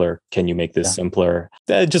this simpler? Can you make this simpler?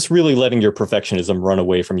 Just really letting your perfectionism run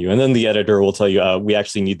away from you. And then the editor will tell you, we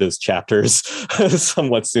actually need those chapters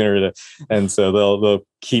somewhat sooner. And so they'll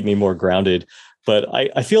keep me more grounded. But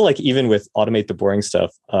I feel like even with automate the boring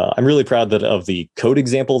stuff, I'm really proud that of the code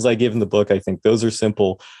examples I give in the book. I think those are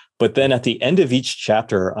simple. But then at the end of each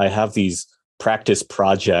chapter, I have these practice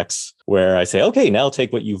projects where I say, okay, now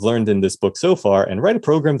take what you've learned in this book so far and write a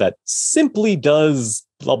program that simply does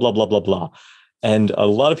blah, blah, blah, blah, blah. And a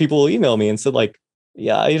lot of people will email me and said, like,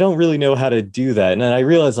 yeah, I don't really know how to do that. And then I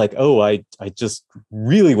realized, like, I just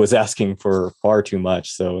really was asking for far too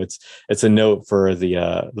much. So it's a note for the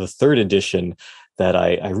 3rd edition that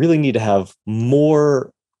I really need to have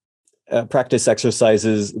more practice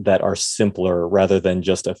exercises that are simpler rather than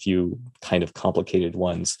just a few kind of complicated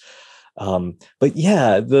ones. But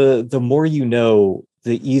yeah, the more you know,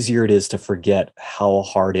 the easier it is to forget how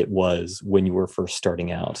hard it was when you were first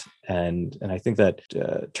starting out. And I think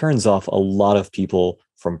that turns off a lot of people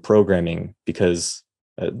from programming, because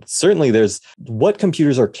certainly there's what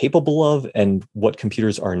computers are capable of and what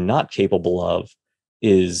computers are not capable of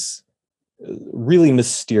is really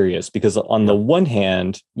mysterious, because on the one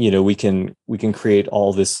hand, we can create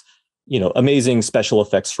all this amazing special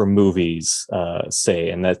effects for movies, say,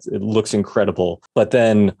 and that it looks incredible. But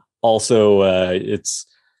then also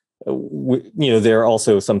there are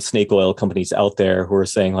also some snake oil companies out there who are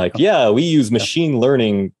saying, like, yeah, we use machine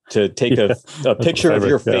learning to take a picture of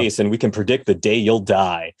your face and we can predict the day you'll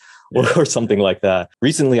die, or something like that.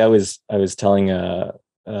 Recently, I was telling,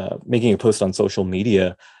 making a post on social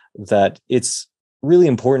media that it's really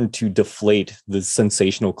important to deflate the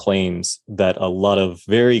sensational claims that a lot of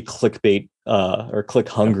very clickbait or click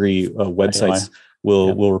hungry websites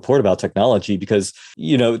will report about technology, because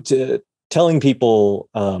telling people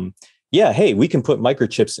hey, we can put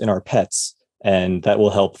microchips in our pets and that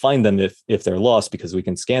will help find them if they're lost because we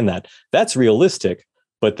can scan that's realistic.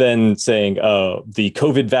 But then saying the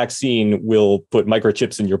COVID vaccine will put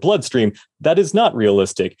microchips in your bloodstream, that is not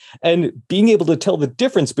realistic. And being able to tell the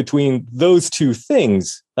difference between those two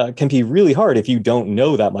things can be really hard if you don't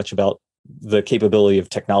know that much about the capability of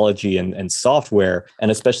technology and software.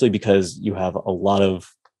 And especially because you have a lot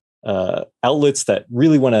of outlets that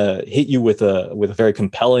really want to hit you with a very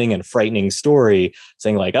compelling and frightening story,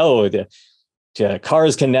 saying like,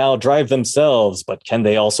 cars can now drive themselves, but can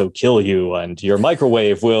they also kill you? And your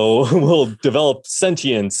microwave will develop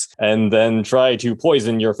sentience and then try to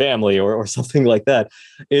poison your family, or something like that.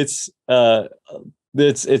 It's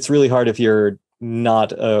really hard if you're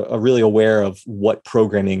not really aware of what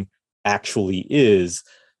programming actually is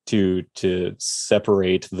to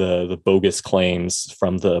separate the bogus claims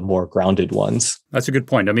from the more grounded ones. That's a good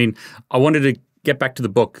point. I mean, I wanted to get back to the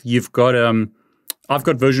book. You've got I've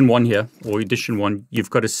got version 1 here, or edition 1. You've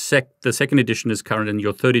got the 2nd edition is current, and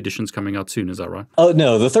your 3rd edition is coming out soon. Is that right? Oh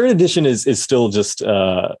no, the 3rd edition is still just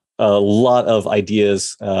a lot of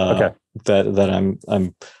ideas that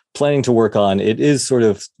I'm planning to work on. It is sort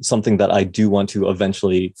of something that I do want to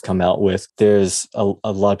eventually come out with. There's a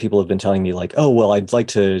lot of people have been telling me like, oh, well, I'd like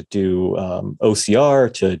to do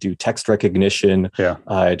OCR, to do text recognition. Yeah.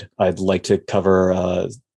 I'd like to cover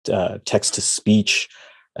text to speech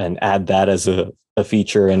and add that as a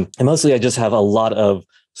feature. And mostly I just have a lot of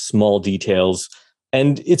small details.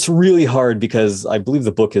 And it's really hard because I believe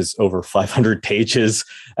the book is over 500 pages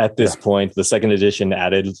at this point. The 2nd edition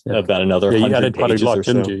added about another 100 pages or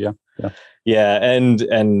so. Didn't you? Yeah.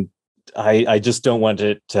 And I just don't want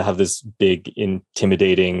it to have this big,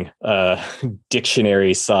 intimidating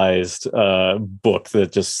dictionary-sized book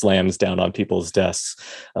that just slams down on people's desks.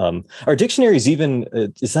 Are dictionaries even?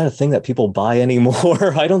 Is that a thing that people buy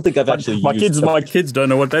anymore? I don't think I've actually used. My kids don't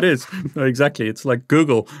know what that is. Exactly, it's like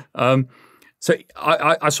Google. So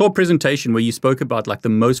I saw a presentation where you spoke about like the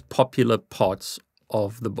most popular parts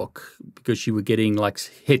of the book, because you were getting like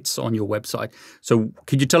hits on your website. So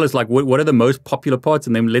could you tell us like what are the most popular parts,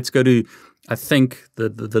 and then let's go to I think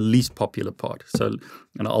the least popular part. So,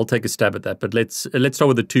 and I'll take a stab at that. But let's start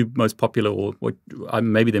with the two most popular, or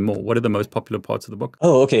maybe they're more. What are the most popular parts of the book?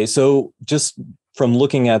 Oh, okay. So just from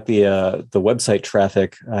looking at the website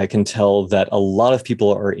traffic, I can tell that a lot of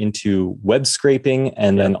people are into web scraping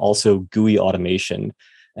and then also GUI automation.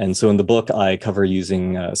 And so in the book, I cover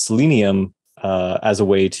using Selenium as a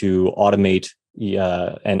way to automate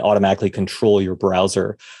and automatically control your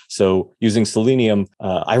browser. So using Selenium,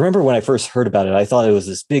 I remember when I first heard about it, I thought it was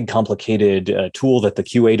this big, complicated tool that the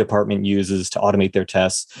QA department uses to automate their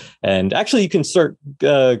tests. And actually, you can start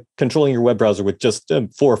controlling your web browser with just 4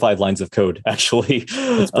 or 5 lines of code, actually.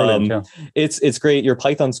 That's brilliant, It's great. Your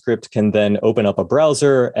Python script can then open up a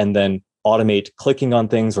browser and then automate clicking on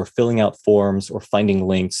things or filling out forms or finding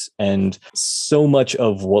links. And so much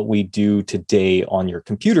of what we do today on your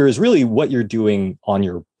computer is really what you're doing on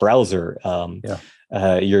your browser.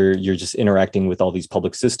 You're just interacting with all these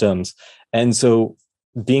public systems. And so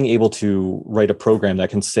being able to write a program that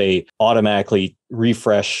can say automatically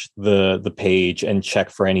refresh the page and check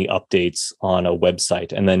for any updates on a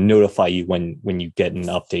website and then notify you when you get an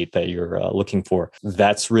update that you're looking for.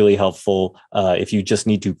 That's really helpful if you just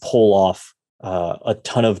need to pull off a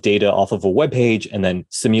ton of data off of a web page and then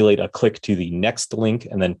simulate a click to the next link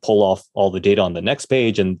and then pull off all the data on the next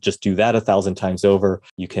page and just do that 1,000 times over.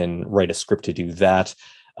 You can write a script to do that.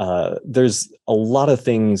 There's a lot of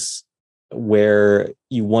things where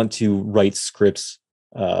you want to write scripts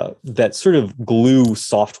that sort of glue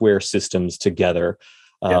software systems together.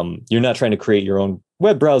 You're not trying to create your own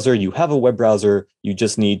web browser. You have a web browser. You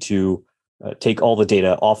just need to take all the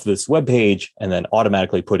data off this web page and then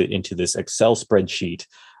automatically put it into this Excel spreadsheet.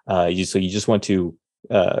 So you just want to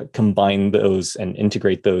combine those and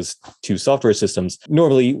integrate those two software systems.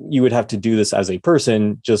 Normally, you would have to do this as a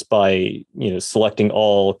person just by selecting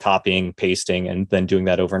all, copying, pasting, and then doing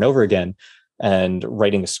that over and over again. And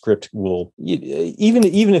writing a script will, even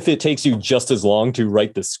if it takes you just as long to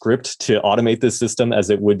write the script to automate this system as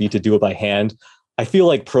it would be to do it by hand, I feel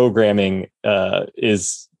like programming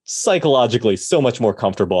is psychologically so much more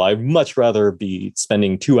comfortable. I'd much rather be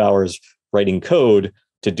spending 2 hours writing code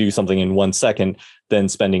to do something in 1 second than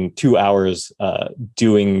spending 2 hours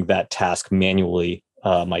doing that task manually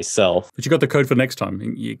myself. But you got the code for next time.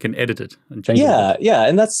 You can edit it and change it. Yeah.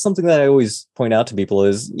 And that's something that I always point out to people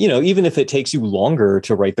is, even if it takes you longer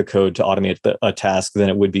to write the code to automate a task than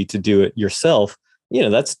it would be to do it yourself,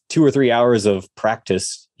 that's 2 or 3 hours of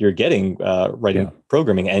practice you're getting writing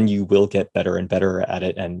programming, and you will get better and better at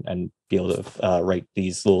it and be able to write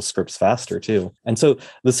these little scripts faster too. And so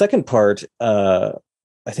the second part,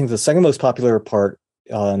 I think the second most popular part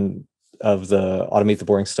of the automate the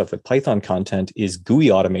boring stuff with Python content is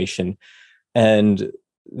GUI automation. And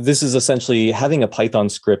this is essentially having a Python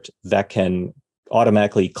script that can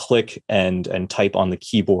automatically click and type on the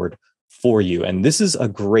keyboard for you. And this is a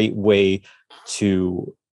great way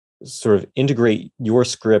to sort of integrate your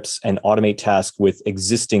scripts and automate tasks with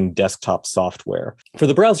existing desktop software. For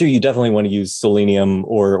the browser, you definitely want to use Selenium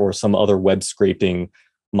or some other web scraping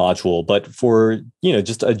module. But for,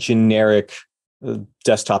 just a generic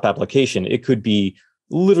desktop application, it could be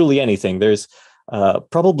literally anything. There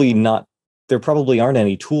probably aren't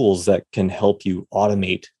any tools that can help you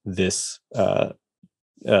automate this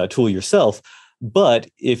tool yourself. But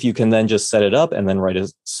if you can then just set it up and then write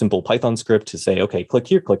a simple Python script to say, okay, click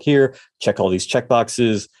here, check all these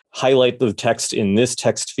checkboxes, highlight the text in this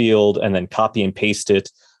text field, and then copy and paste it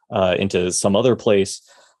into some other place,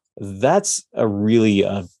 that's a really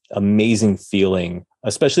amazing feeling,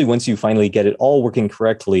 especially once you finally get it all working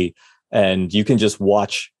correctly and you can just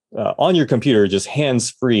watch on your computer, just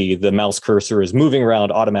hands-free, the mouse cursor is moving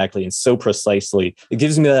around automatically and so precisely. It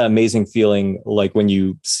gives me that amazing feeling like when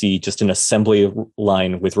you see just an assembly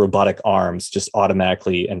line with robotic arms just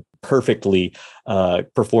automatically and perfectly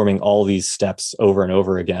performing all these steps over and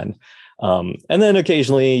over again. And then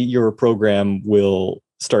occasionally your program will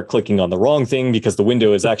start clicking on the wrong thing because the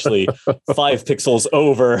window is actually 5 pixels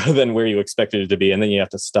over than where you expected it to be. And then you have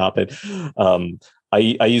to stop it.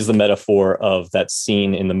 I use the metaphor of that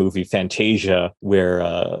scene in the movie Fantasia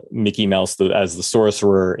where Mickey Mouse, as the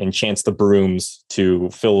sorcerer, enchants the brooms to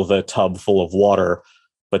fill the tub full of water,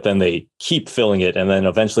 but then they keep filling it. And then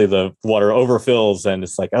eventually the water overfills and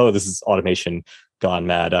it's like, oh, this is automation gone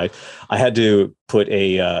mad. I had to put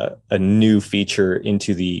a new feature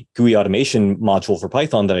into the GUI automation module for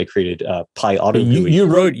Python that I created, PyAutoGUI.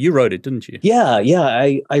 You wrote it, didn't you? Yeah.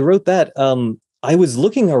 I wrote that. I was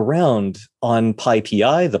looking around on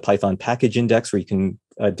PyPI, the Python package index, where you can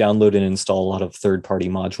download and install a lot of third-party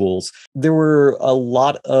modules. There were a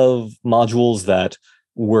lot of modules that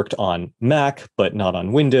worked on Mac, but not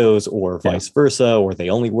on Windows, or vice versa, or they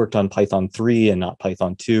only worked on Python 3 and not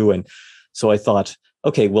Python 2. And so I thought,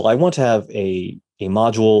 okay, well, I want to have a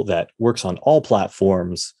module that works on all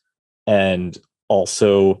platforms and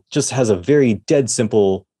also just has a very dead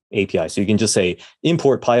simple API. So you can just say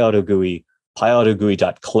import PyAutoGUI,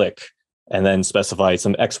 PyAutoGUI.click, and then specify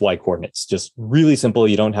some XY coordinates. Just really simple.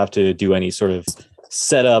 You don't have to do any sort of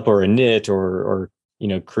setup or init or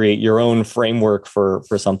create your own framework for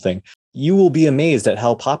something. You will be amazed at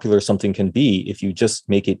how popular something can be if you just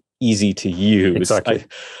make it easy to use. Exactly.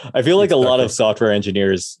 I feel like a lot of software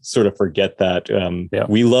engineers sort of forget that.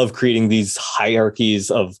 We love creating these hierarchies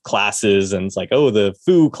of classes, and it's like, oh, the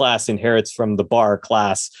foo class inherits from the bar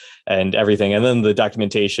class and everything. And then the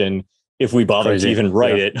documentation, if we bother to even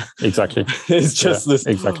write it, exactly, it's just this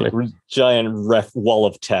giant wall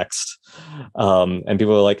of text. And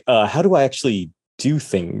people are like, how do I actually do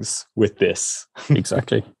things with this?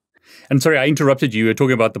 Exactly. And sorry, I interrupted you. You were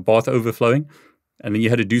talking about the bath overflowing, and then you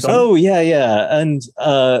had to do something. Oh, yeah. And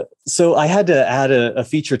so I had to add a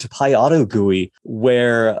feature to PyAutoGUI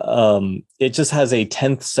where it just has a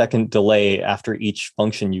 10th second delay after each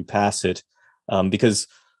function you pass it, because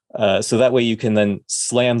so that way you can then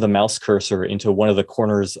slam the mouse cursor into one of the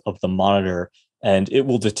corners of the monitor, and it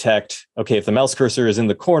will detect, okay, if the mouse cursor is in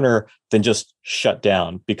the corner, then just shut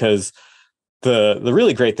down. Because the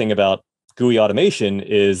really great thing about GUI automation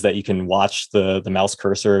is that you can watch the mouse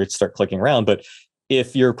cursor start clicking around. But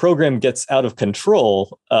if your program gets out of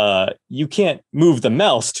control, you can't move the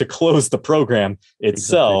mouse to close the program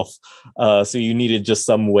itself. Exactly. So you needed just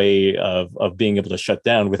some way of being able to shut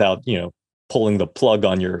down without, pulling the plug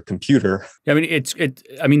on your computer. I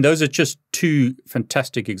mean, those are just two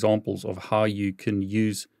fantastic examples of how you can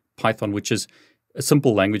use Python, which is a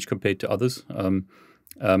simple language compared to others. And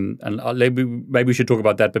maybe we should talk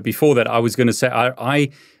about that. But before that, I was going to say, I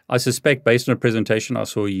suspect, based on a presentation I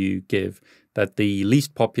saw you give, that the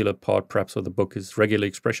least popular part, perhaps, of the book is regular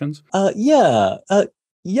expressions.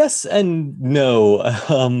 Yes and no.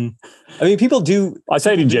 I mean, people do. I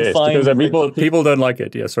say it in jest because people don't like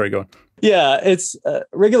it. Yeah, sorry, go on. Yeah, it's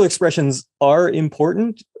regular expressions are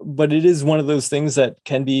important, but it is one of those things that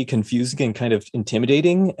can be confusing and kind of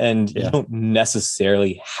intimidating, and you don't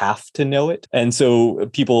necessarily have to know it. And so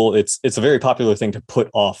people, it's a very popular thing to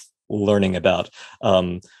put off learning about.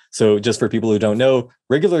 So just for people who don't know,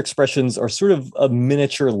 regular expressions are sort of a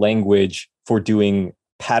miniature language for doing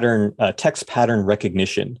text pattern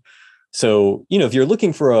recognition. So, if you're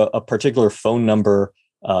looking for a particular phone number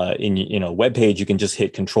in a web page, you can just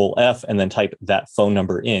hit Control F and then type that phone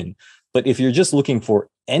number in. But if you're just looking for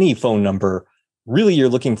any phone number, really you're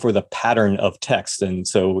looking for the pattern of text. And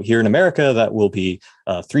so here in America, that will be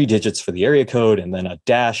 3 digits for the area code, and then a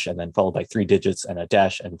dash, and then followed by 3 digits, and a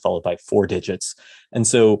dash, and followed by 4 digits. And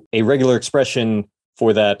so a regular expression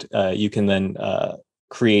for that, you can then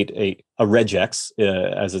create a regex,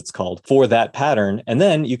 as it's called, for that pattern. And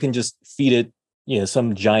then you can just feed it,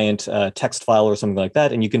 some giant text file or something like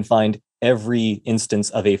that, and you can find every instance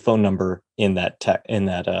of a phone number in that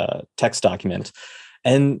text document.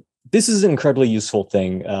 And this is an incredibly useful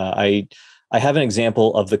thing. I have an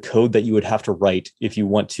example of the code that you would have to write if you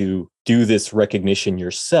want to do this recognition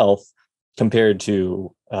yourself, compared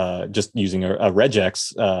to just using a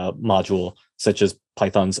regex module, such as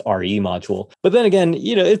Python's RE module. But then again,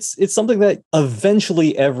 it's something that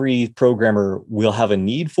eventually every programmer will have a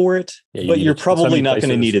need for it, but you're probably not going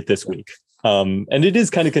to need it this week. And it is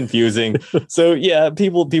kind of confusing. So yeah,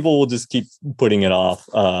 people will just keep putting it off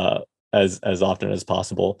as often as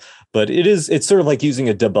possible. But it's sort of like using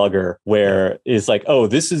a debugger, where it's like, oh,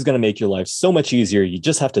 this is going to make your life so much easier. You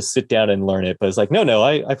just have to sit down and learn it. But it's like, no,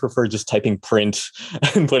 I prefer just typing print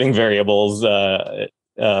and putting variables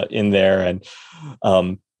in there. And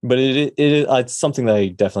but it's something that I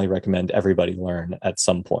definitely recommend everybody learn at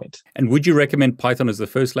some point. And would you recommend Python as the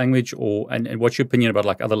first language, and what's your opinion about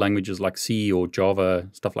like other languages like C or Java,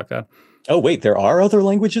 stuff like that? Oh, wait, there are other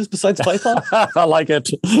languages besides Python? I like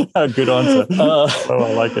it. Good answer.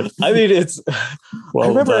 I like it. I mean, I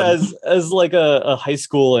remember as like a high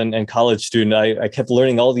school and college student, I kept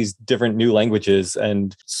learning all these different new languages.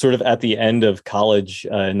 And sort of at the end of college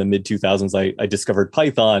in the mid 2000s, I discovered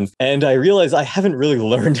Python. And I realized I haven't really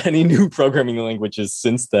learned any new programming languages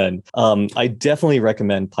since then. I definitely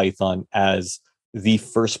recommend Python as the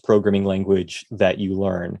first programming language that you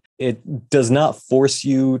learn. It does not force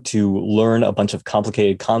you to learn a bunch of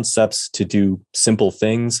complicated concepts to do simple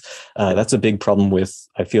things. That's a big problem with,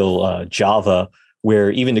 I feel, Java,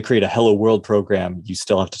 where even to create a Hello World program, you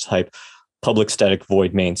still have to type public static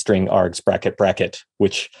void main string args bracket bracket,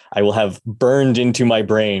 which I will have burned into my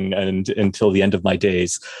brain and until the end of my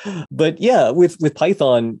days. But yeah, with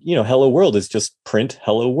Python, hello world is just print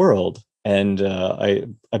hello world. And I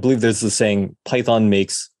believe there's the saying, Python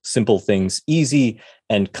makes simple things easy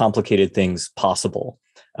and complicated things possible.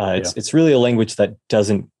 It's really a language that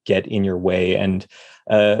doesn't get in your way. And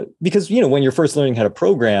because, when you're first learning how to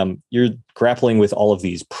program, you're grappling with all of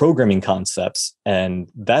these programming concepts,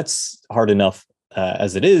 and that's hard enough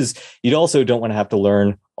as it is. You also don't want to have to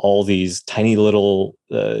learn all these tiny little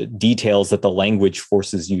details that the language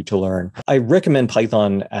forces you to learn. I recommend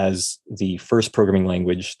Python as the first programming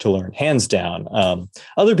language to learn, hands down.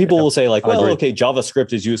 Other people will say like, well, okay,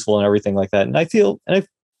 JavaScript is useful and everything like that. And I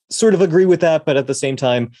sort of agree with that, but at the same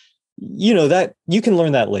time, that you can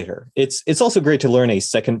learn that later. It's also great to learn a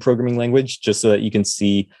second programming language just so that you can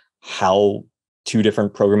see how two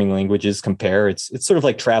different programming languages compare. It's sort of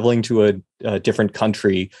like traveling to a different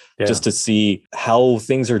country just to see how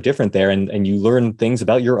things are different there. And you learn things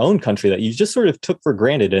about your own country that you just sort of took for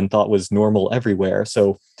granted and thought was normal everywhere.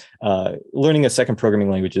 So learning a second programming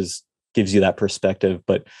language gives you that perspective.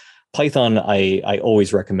 But Python, I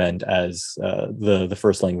always recommend as the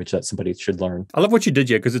first language that somebody should learn. I love what you did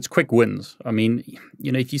here because it's quick wins. I mean,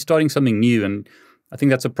 if you're starting something new, and I think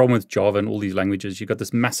that's a problem with Java and all these languages, you've got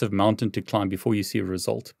this massive mountain to climb before you see a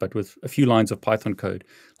result. But with a few lines of Python code,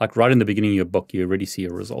 like right in the beginning of your book, you already see a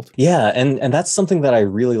result. Yeah, and that's something that I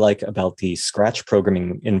really like about the Scratch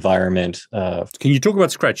programming environment. Can you talk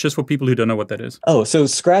about Scratch, just for people who don't know what that is? Oh, so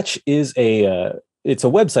Scratch is it's a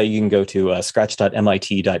website you can go to,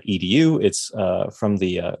 Scratch.mit.edu. It's from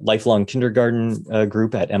the Lifelong Kindergarten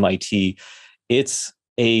group at MIT. It's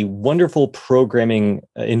a wonderful programming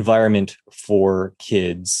environment for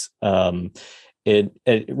kids. It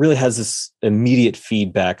really has this immediate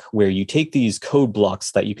feedback where you take these code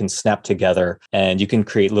blocks that you can snap together and you can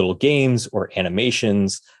create little games or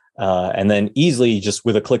animations. And then easily, just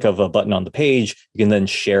with a click of a button on the page, you can then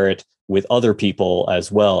share it with other people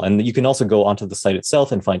as well. And you can also go onto the site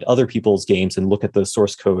itself and find other people's games and look at the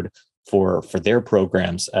source code for their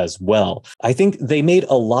programs as well. I think they made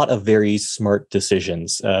a lot of very smart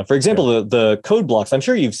decisions. For example, the code blocks, I'm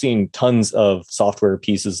sure you've seen tons of software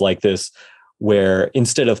pieces like this, where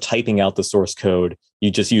instead of typing out the source code,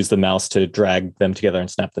 you just use the mouse to drag them together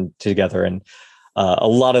and snap them together. And a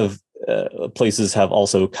lot of places have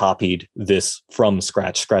also copied this from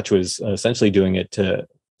Scratch. Scratch was essentially doing it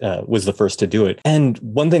was the first to do it. And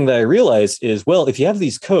one thing that I realized is, well, if you have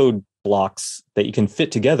these code blocks that you can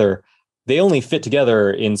fit together, they only fit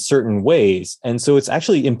together in certain ways. And so it's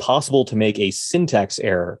actually impossible to make a syntax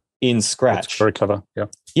error in Scratch. That's very clever. Yeah.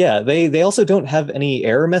 Yeah. They also don't have any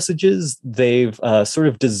error messages. They've sort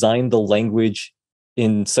of designed the language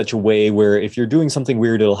in such a way where if you're doing something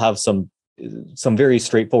weird, it'll have some very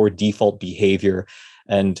straightforward default behavior.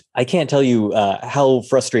 And I can't tell you how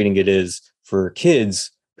frustrating it is for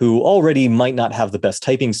kids who already might not have the best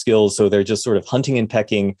typing skills. So they're just sort of hunting and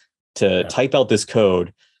pecking to type out this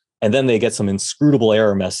code. And then they get some inscrutable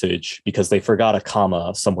error message because they forgot a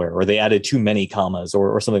comma somewhere, or they added too many commas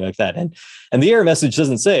or something like that. And the error message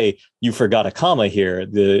doesn't say you forgot a comma here.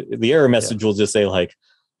 The error message will just say like,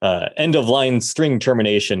 end of line string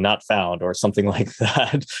termination not found, or something like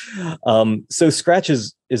that. So Scratch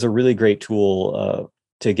is a really great tool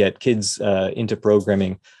to get kids into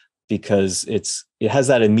programming, because it has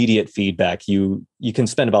that immediate feedback. You can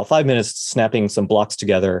spend about 5 minutes snapping some blocks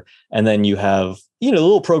together, and then you have a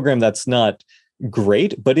little program that's not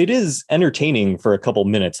great, but it is entertaining for a couple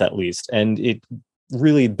minutes at least, and it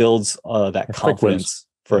really builds that confidence.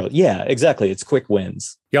 Exactly. It's quick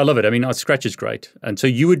wins. Yeah, I love it. I mean, Scratch is great. And so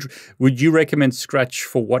would you recommend Scratch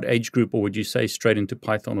for what age group, or would you say straight into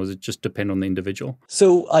Python, or does it just depend on the individual?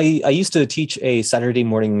 So I used to teach a Saturday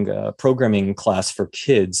morning programming class for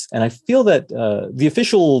kids. And I feel that the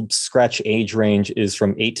official Scratch age range is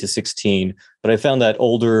from 8 to 16. But I found that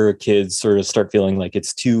older kids sort of start feeling like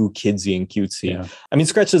it's too kidsy and cutesy. Yeah. I mean,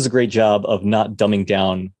 Scratch does a great job of not dumbing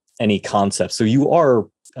down any concepts. So you are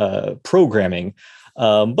programming,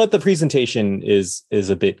 but the presentation is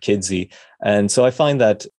a bit kidsy. And so I find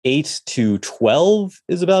that 8 to 12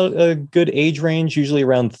 is about a good age range. Usually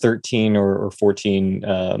around 13 or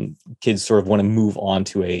 14, kids sort of want to move on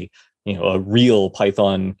to a real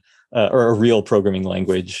Python or a real programming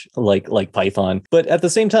language like Python. But at the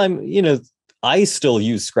same time, I still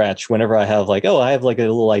use Scratch whenever I have a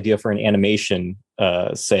little idea for an animation,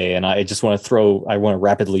 say, and I just want to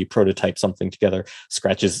rapidly prototype something together.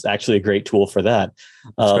 Scratch is actually a great tool for that.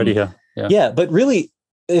 Yeah. But really,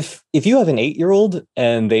 if you have an 8-year-old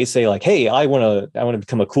and they say like, hey, I want to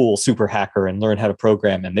become a cool super hacker and learn how to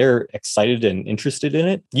program, and they're excited and interested in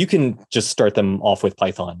it, you can just start them off with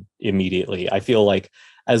Python immediately. I feel like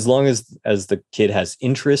as long as the kid has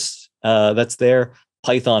interest that's there,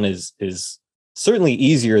 Python is certainly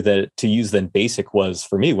easier to use than BASIC was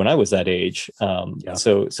for me when I was that age.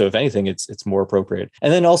 So if anything, it's more appropriate.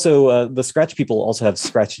 And then also the Scratch people also have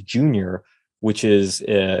Scratch Junior, which is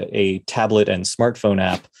a tablet and smartphone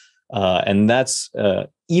app. And that's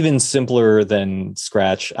even simpler than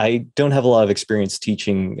Scratch. I don't have a lot of experience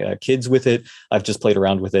teaching kids with it. I've just played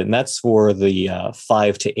around with it. And that's for the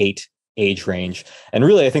 5 to 8 age range. And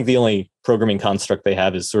really, I think the only programming construct they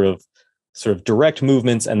have is sort of direct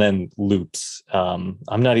movements and then loops. I'm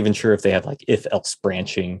not even sure if they have like if-else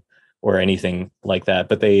branching or anything like that,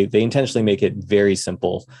 but they intentionally make it very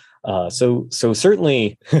simple. So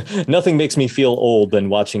certainly nothing makes me feel old than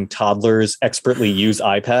watching toddlers expertly use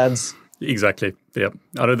iPads. Exactly. Yeah.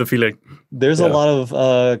 I know the feeling. There's a lot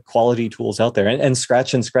of quality tools out there. And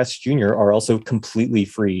Scratch and Scratch Junior are also completely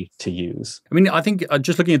free to use. I mean, I think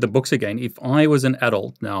just looking at the books again, if I was an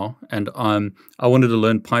adult now and I wanted to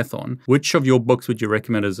learn Python, which of your books would you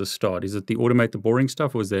recommend as a start? Is it the Automate the Boring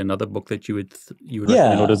Stuff, or is there another book that you would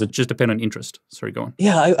recommend, or does it just depend on interest? Sorry, go on.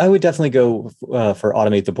 Yeah, I would definitely go for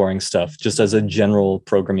Automate the Boring Stuff, just as a general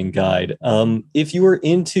programming guide. If you were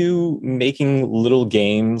into making little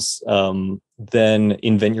games, then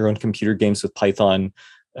Invent Your Own Computer Games with Python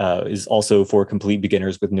is also for complete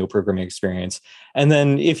beginners with no programming experience. And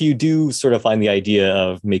then if you do sort of find the idea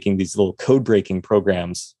of making these little code breaking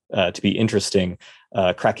programs to be interesting,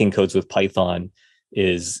 Cracking Codes with Python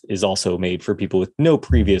is also made for people with no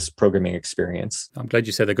previous programming experience. I'm glad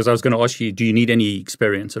you said that, because I was going to ask you, do you need any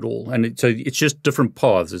experience at all? And so it's just different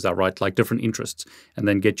paths, is that right? Like different interests, and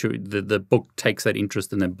then the book takes that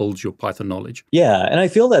interest and then builds your Python knowledge. Yeah, and I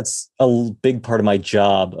feel that's a big part of my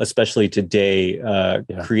job, especially today,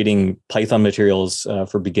 creating Python materials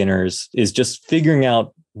for beginners, is just figuring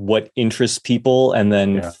out what interests people and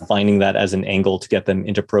then finding that as an angle to get them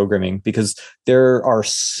into programming, because there are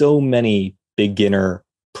so many beginner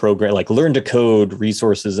program, like learn to code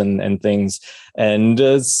resources and things.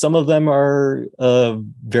 And some of them are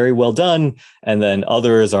very well done. And then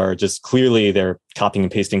others are just clearly they're copying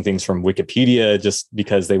and pasting things from Wikipedia just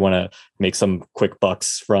because they want to make some quick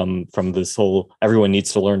bucks from this whole everyone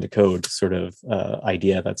needs to learn to code sort of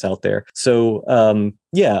idea that's out there. So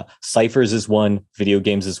Ciphers is one, video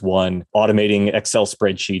games is one, automating Excel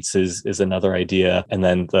spreadsheets is another idea. And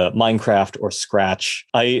then the Minecraft or Scratch.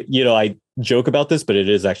 I joke about this, but it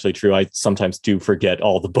is actually true. I sometimes do forget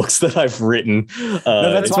all the books that I've written.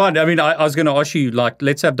 No, that's fine. I mean, I was going to ask you, like,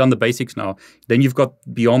 let's have done the basics now. Then you've got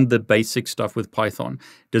beyond the basic stuff with Python.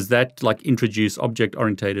 Does that like introduce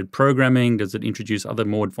object-oriented programming? Does it introduce other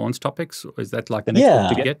more advanced topics? Or is that like the next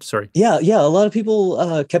book to get? Sorry. Yeah. A lot of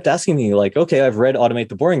people kept asking me like, okay, I've read Automate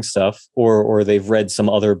the Boring Stuff, or they've read some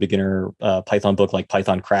other beginner Python book like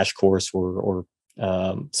Python Crash Course or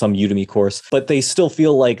some Udemy course, but they still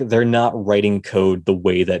feel like they're not writing code the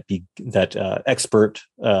way that expert,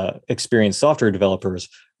 experienced software developers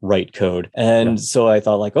write code. And so I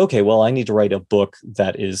thought like, okay, well, I need to write a book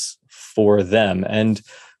that is for them. And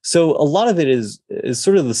so a lot of it is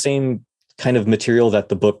sort of the same kind of material that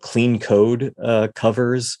the book Clean Code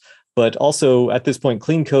covers. But also at this point,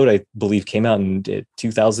 Clean Code, I believe, came out in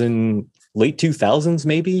 2000, late 2000s,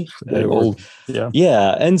 maybe.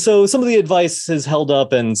 Yeah. And so some of the advice has held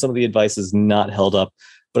up and some of the advice is not held up.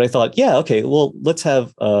 But I thought, okay, well, let's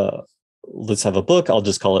have a book. I'll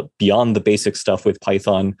just call it Beyond the Basic Stuff with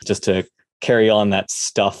Python, just to carry on that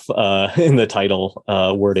stuff in the title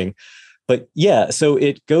wording. But so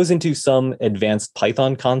it goes into some advanced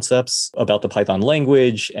Python concepts about the Python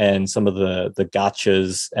language and some of the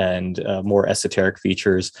gotchas and more esoteric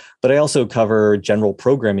features. But I also cover general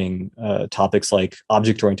programming topics like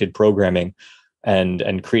object-oriented programming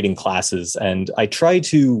and creating classes. And I try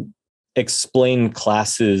to explain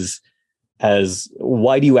classes as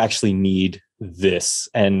why do you actually need this?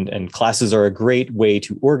 And classes are a great way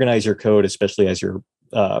to organize your code, especially as your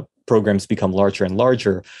programs become larger and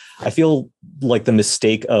larger. I feel like the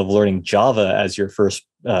mistake of learning Java as your first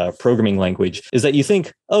programming language is that you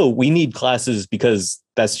think, oh, we need classes because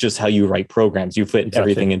that's just how you write programs. You fit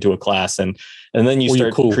everything into a class, and then you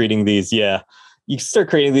start creating these. You start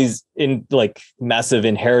creating these in like massive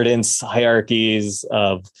inheritance hierarchies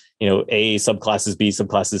of A subclasses, B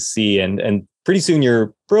subclasses, C, and pretty soon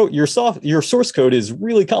your source code is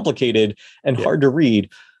really complicated and hard to read,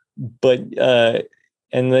 but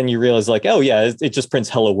and then you realize like, it just prints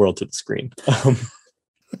hello world to the screen.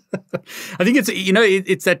 I think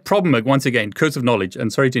it's that problem once again, curse of knowledge.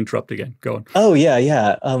 And sorry to interrupt again. Go on. Oh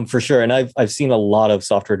yeah, for sure. And I've seen a lot of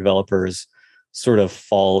software developers sort of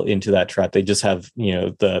fall into that trap. They just have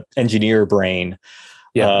the engineer brain,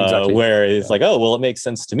 exactly. where it's like, oh well, it makes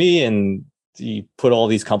sense to me, and you put all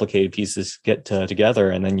these complicated pieces together,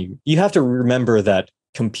 and then you have to remember that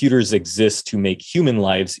computers exist to make human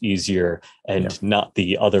lives easier and not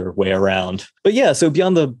the other way around. But yeah, so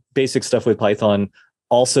beyond the basic stuff with Python,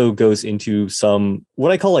 also goes into some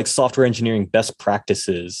what I call like software engineering best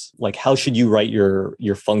practices. Like, how should you write your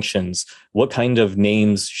functions? What kind of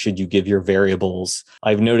names should you give your variables?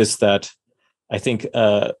 I've noticed that I think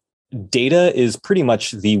data is pretty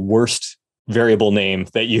much the worst variable name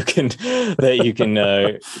that you can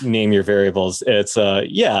name your variables. It's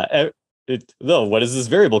what does this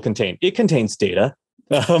variable contain? It contains data.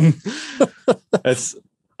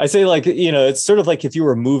 I say, like, it's sort of like if you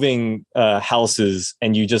were moving houses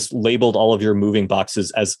and you just labeled all of your moving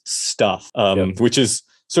boxes as stuff, which is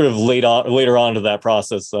sort of later on to that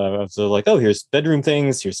process. So like, oh, here's bedroom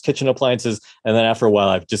things, here's kitchen appliances. And then after a while,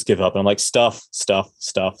 I've just give up. And I'm like, stuff.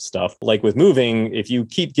 Like with moving, if you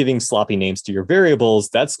keep giving sloppy names to your variables,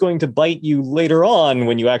 that's going to bite you later on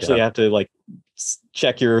when you actually have to like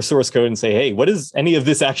check your source code and say, hey, what does any of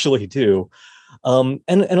this actually do? And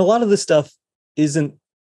a lot of this stuff isn't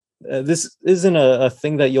a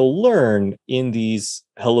thing that you'll learn in these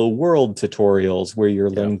Hello World tutorials where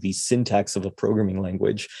you're learning the syntax of a programming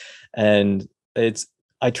language. And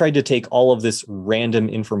I tried to take all of this random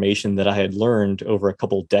information that I had learned over a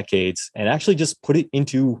couple decades and actually just put it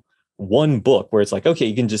into one book where it's like, okay,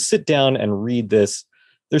 you can just sit down and read this.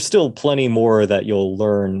 There's still plenty more that you'll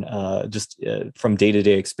learn from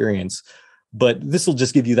day-to-day experience. But this will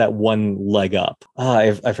just give you that one leg up.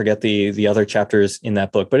 I forget the other chapters in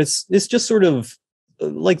that book, but it's just sort of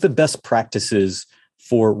like the best practices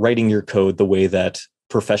for writing your code the way that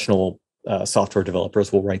professional software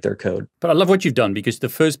developers will write their code. But I love what you've done, because the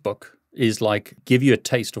first book is like give you a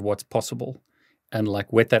taste of what's possible and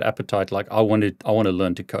like whet that appetite. Like I want to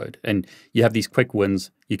learn to code, and you have these quick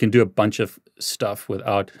wins. You can do a bunch of stuff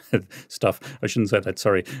without stuff. I shouldn't say that.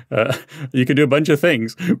 Sorry. You can do a bunch of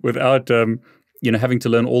things without having to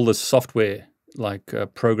learn all the software like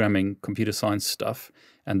programming, computer science stuff.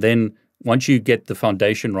 And then once you get the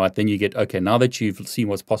foundation right, then you get, okay, now that you've seen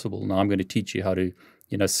what's possible, now I'm going to teach you how to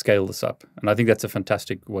scale this up. And I think that's a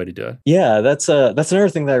fantastic way to do it. Yeah, that's another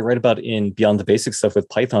thing that I write about in Beyond the Basic Stuff with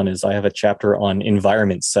Python is I have a chapter on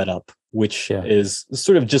environment setup, which is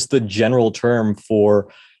sort of just the general term for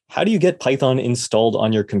how do you get Python installed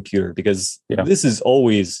on your computer? Because this is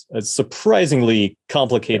always a surprisingly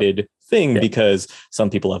complicated thing because some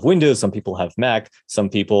people have Windows, some people have Mac, some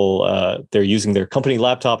people, they're using their company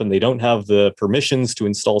laptop and they don't have the permissions to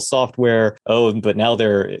install software. Oh, but now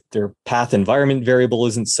their path environment variable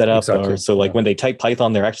isn't set up. Exactly. Or so like when they type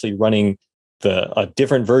Python, they're actually running a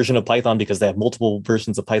different version of Python because they have multiple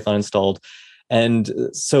versions of Python installed. And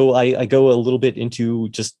so I go a little bit into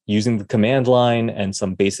just using the command line and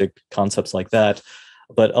some basic concepts like that.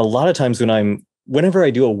 But a lot of times whenever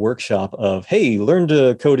I do a workshop of, hey, learn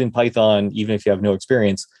to code in Python, even if you have no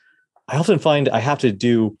experience, I often find I have to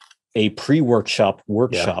do a pre-workshop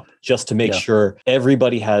just to make sure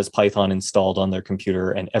everybody has Python installed on their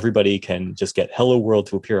computer and everybody can just get Hello World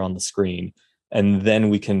to appear on the screen. And then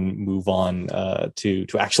we can move on to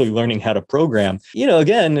actually learning how to program.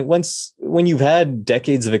 Again, when you've had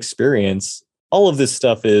decades of experience, all of this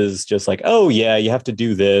stuff is just like, oh yeah, you have to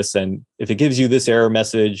do this. And if it gives you this error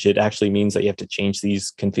message, it actually means that you have to change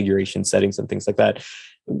these configuration settings and things like that.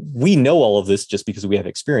 We know all of this just because we have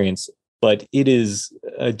experience, but it is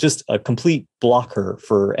just a complete blocker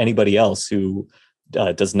for anybody else who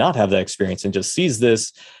does not have that experience and just sees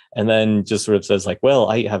this and then just sort of says like, well,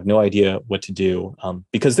 I have no idea what to do,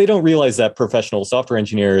 because they don't realize that professional software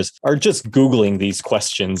engineers are just Googling these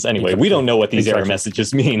questions anyway. Exactly. We don't know what these error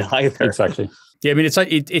messages mean either. Exactly. Yeah, I mean, it's like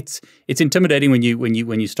it's intimidating when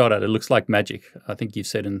you start out. It looks like magic. I think you've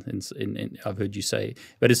said in I've heard you say,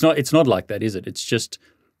 but it's not like that, is it? It's just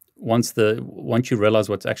once you realize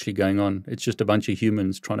what's actually going on, it's just a bunch of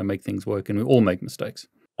humans trying to make things work, and we all make mistakes.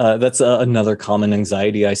 That's another common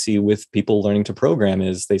anxiety I see with people learning to program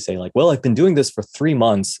is they say like, well, I've been doing this for 3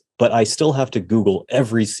 months, but I still have to Google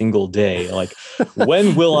every single day. Like,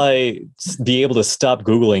 when will I be able to stop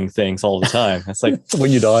Googling things all the time? It's like, when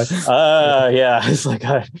you die. Yeah, it's like,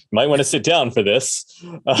 I might want to sit down for this.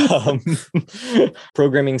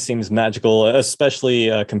 Programming seems magical, especially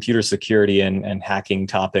computer security and hacking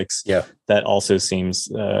topics. Yeah. That also seems,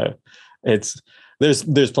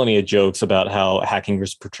 there's plenty of jokes about how hacking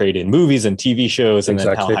is portrayed in movies and TV shows, and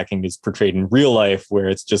then how hacking is portrayed in real life, where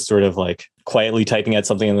it's just sort of like quietly typing at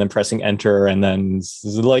something and then pressing enter, and then it's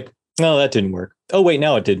like, no, that didn't work. Oh wait,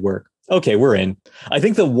 now it did work. Okay, we're in. I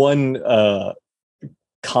think the one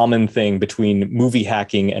common thing between movie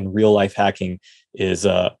hacking and real life hacking is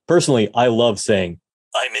personally, I love saying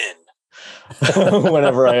I'm in.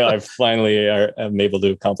 Whenever I finally am able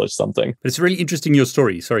to accomplish something. But it's really interesting, your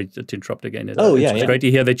story. Sorry to interrupt again. It's great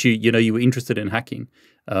to hear that you were interested in hacking.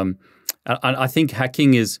 I think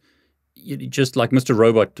hacking is just like Mr.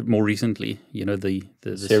 Robot more recently.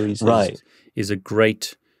 The series is a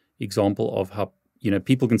great example of how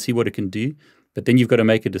people can see what it can do, but then you've got to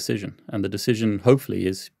make a decision, and the decision hopefully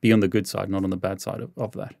is be on the good side, not on the bad side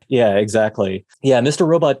of that. Yeah, exactly. Yeah, Mr.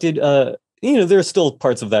 Robot did. There's still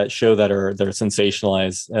parts of that show that are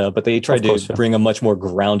sensationalized, but they tried to bring a much more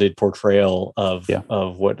grounded portrayal of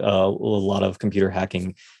what a lot of computer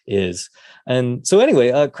hacking is. And so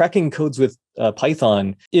anyway, cracking codes with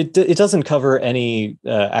Python, it doesn't cover any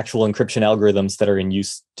actual encryption algorithms that are in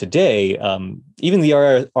use today. Even the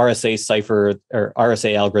RSA cipher or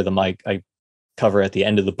RSA algorithm I cover at the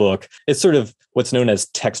end of the book, it's sort of what's known as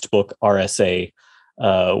textbook RSA.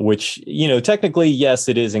 Which, technically, yes,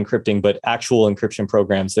 it is encrypting, but actual encryption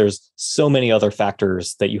programs, there's so many other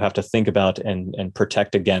factors that you have to think about and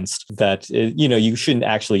protect against that, you shouldn't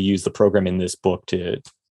actually use the program in this book to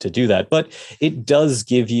do that. But it does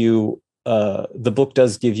give you, the book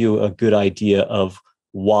does give you a good idea of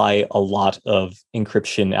why a lot of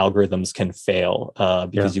encryption algorithms can fail,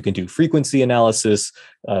 because you can do frequency analysis,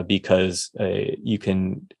 because you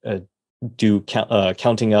can do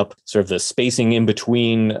counting up sort of the spacing in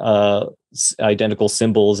between identical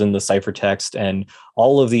symbols in the ciphertext, and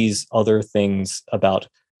all of these other things about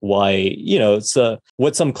why, it's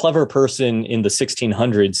what some clever person in the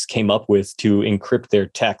 1600s came up with to encrypt their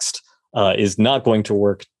text is not going to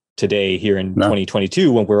work today here in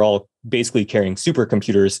 2022 when we're all basically carrying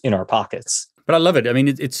supercomputers in our pockets. But I love it. I mean,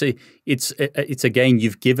 it's again,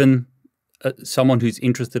 you've given someone who's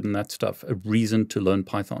interested in that stuff a reason to learn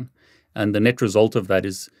Python. And the net result of that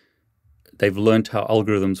is they've learned how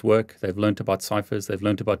algorithms work. They've learned about ciphers. They've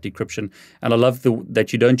learned about decryption. And I love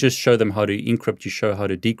that you don't just show them how to encrypt, you show how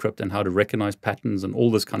to decrypt and how to recognize patterns and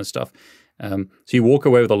all this kind of stuff. So you walk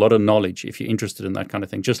away with a lot of knowledge if you're interested in that kind of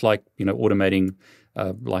thing. Just like automating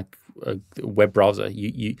like a web browser.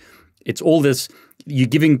 It's all this. You're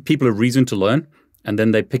giving people a reason to learn, and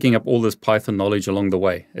then they're picking up all this Python knowledge along the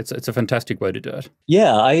way. It's a fantastic way to do it.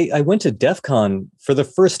 Yeah, I went to DEF CON for the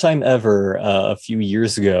first time ever a few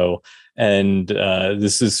years ago. And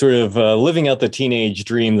this is sort of living out the teenage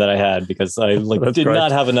dream that I had, because I did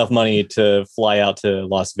not have enough money to fly out to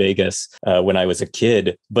Las Vegas when I was a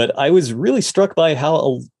kid. But I was really struck by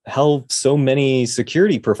how so many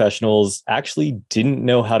security professionals actually didn't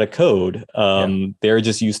know how to code. They're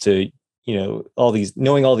just used to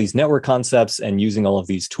knowing all these network concepts and using all of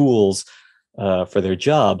these tools for their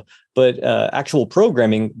job, but actual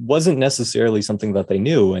programming wasn't necessarily something that they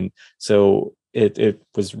knew. And so it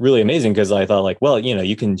was really amazing, because I thought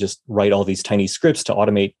you can just write all these tiny scripts to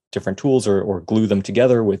automate different tools or glue them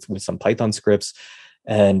together with some Python scripts.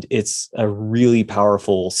 And it's a really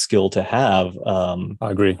powerful skill to have. I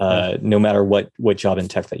agree. No matter what job in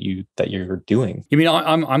tech that you're doing. I mean,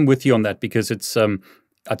 I'm with you on that, because it's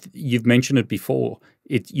you've mentioned it before.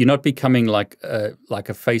 You're not becoming like a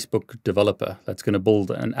Facebook developer that's going to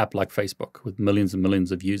build an app like Facebook with millions and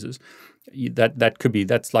millions of users.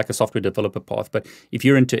 That's like a software developer path. But if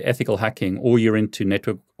you're into ethical hacking, or you're into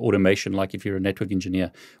network automation, like if you're a network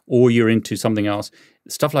engineer, or you're into something else,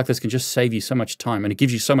 stuff like this can just save you so much time, and it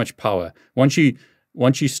gives you so much power. Once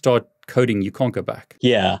you start coding, you can't go back.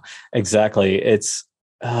 Yeah, exactly. It's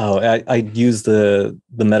I use the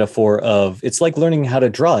metaphor of, it's like learning how to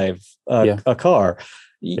drive a car.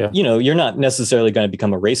 You're not necessarily going to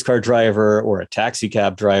become a race car driver or a taxi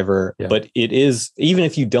cab driver, but it is, even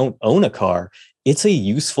if you don't own a car, it's a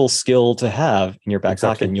useful skill to have in your back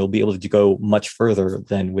pocket, and you'll be able to go much further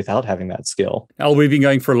than without having that skill. Al, we've been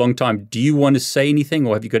going for a long time. Do you want to say anything,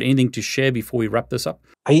 or have you got anything to share before we wrap this up?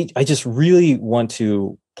 I just really want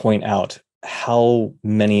to point out how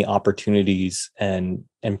many opportunities and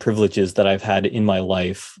privileges that I've had in my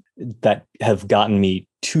life that have gotten me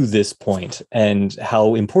to this point, and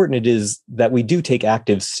how important it is that we do take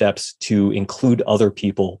active steps to include other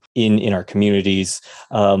people in our communities.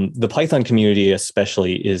 The Python community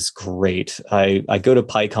especially is great. I go to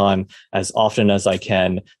PyCon as often as I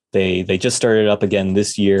can. They just started up again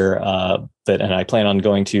this year, and I plan on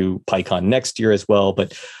going to PyCon next year as well.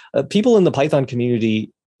 But people in the Python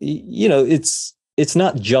community, it's it's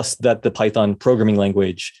not just that the Python programming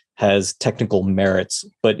language has technical merits,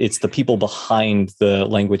 but it's the people behind the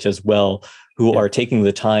language as well who are taking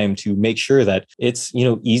the time to make sure that it's,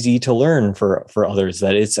 easy to learn for others,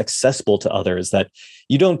 that it's accessible to others, that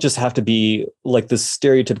you don't just have to be like the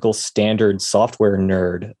stereotypical standard software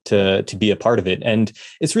nerd to be a part of it. And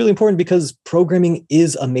it's really important because programming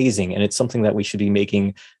is amazing, and it's something that we should be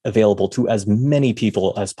making available to as many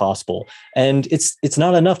people as possible. And it's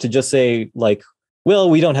not enough to just say like,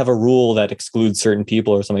 well, we don't have a rule that excludes certain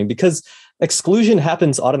people or something, because exclusion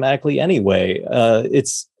happens automatically anyway.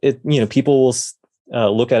 People will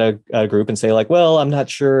look at a group and say like, well, I'm not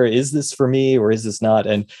sure, is this for me or is this not?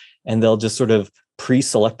 And they'll just sort of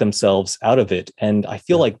pre-select themselves out of it. And I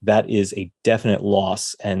feel like that is a definite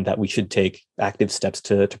loss, and that we should take active steps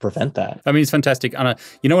to prevent that. I mean, it's fantastic. And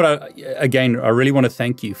you know what? I really want to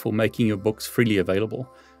thank you for making your books freely available.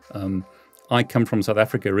 I come from South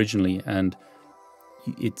Africa originally, and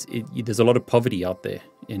there's a lot of poverty out there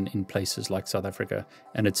in places like South Africa,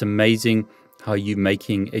 and it's amazing how you're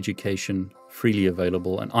making education freely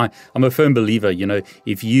available. And I'm a firm believer,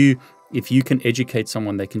 if you can educate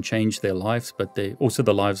someone, they can change their lives, but they also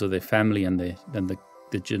the lives of their family and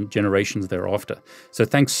the generations thereafter. So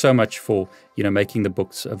thanks so much for making the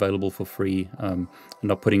books available for free and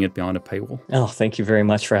not putting it behind a paywall. Oh, thank you very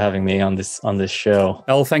much for having me on this show.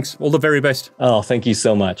 Al, thanks. All the very best. Oh, thank you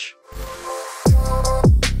so much.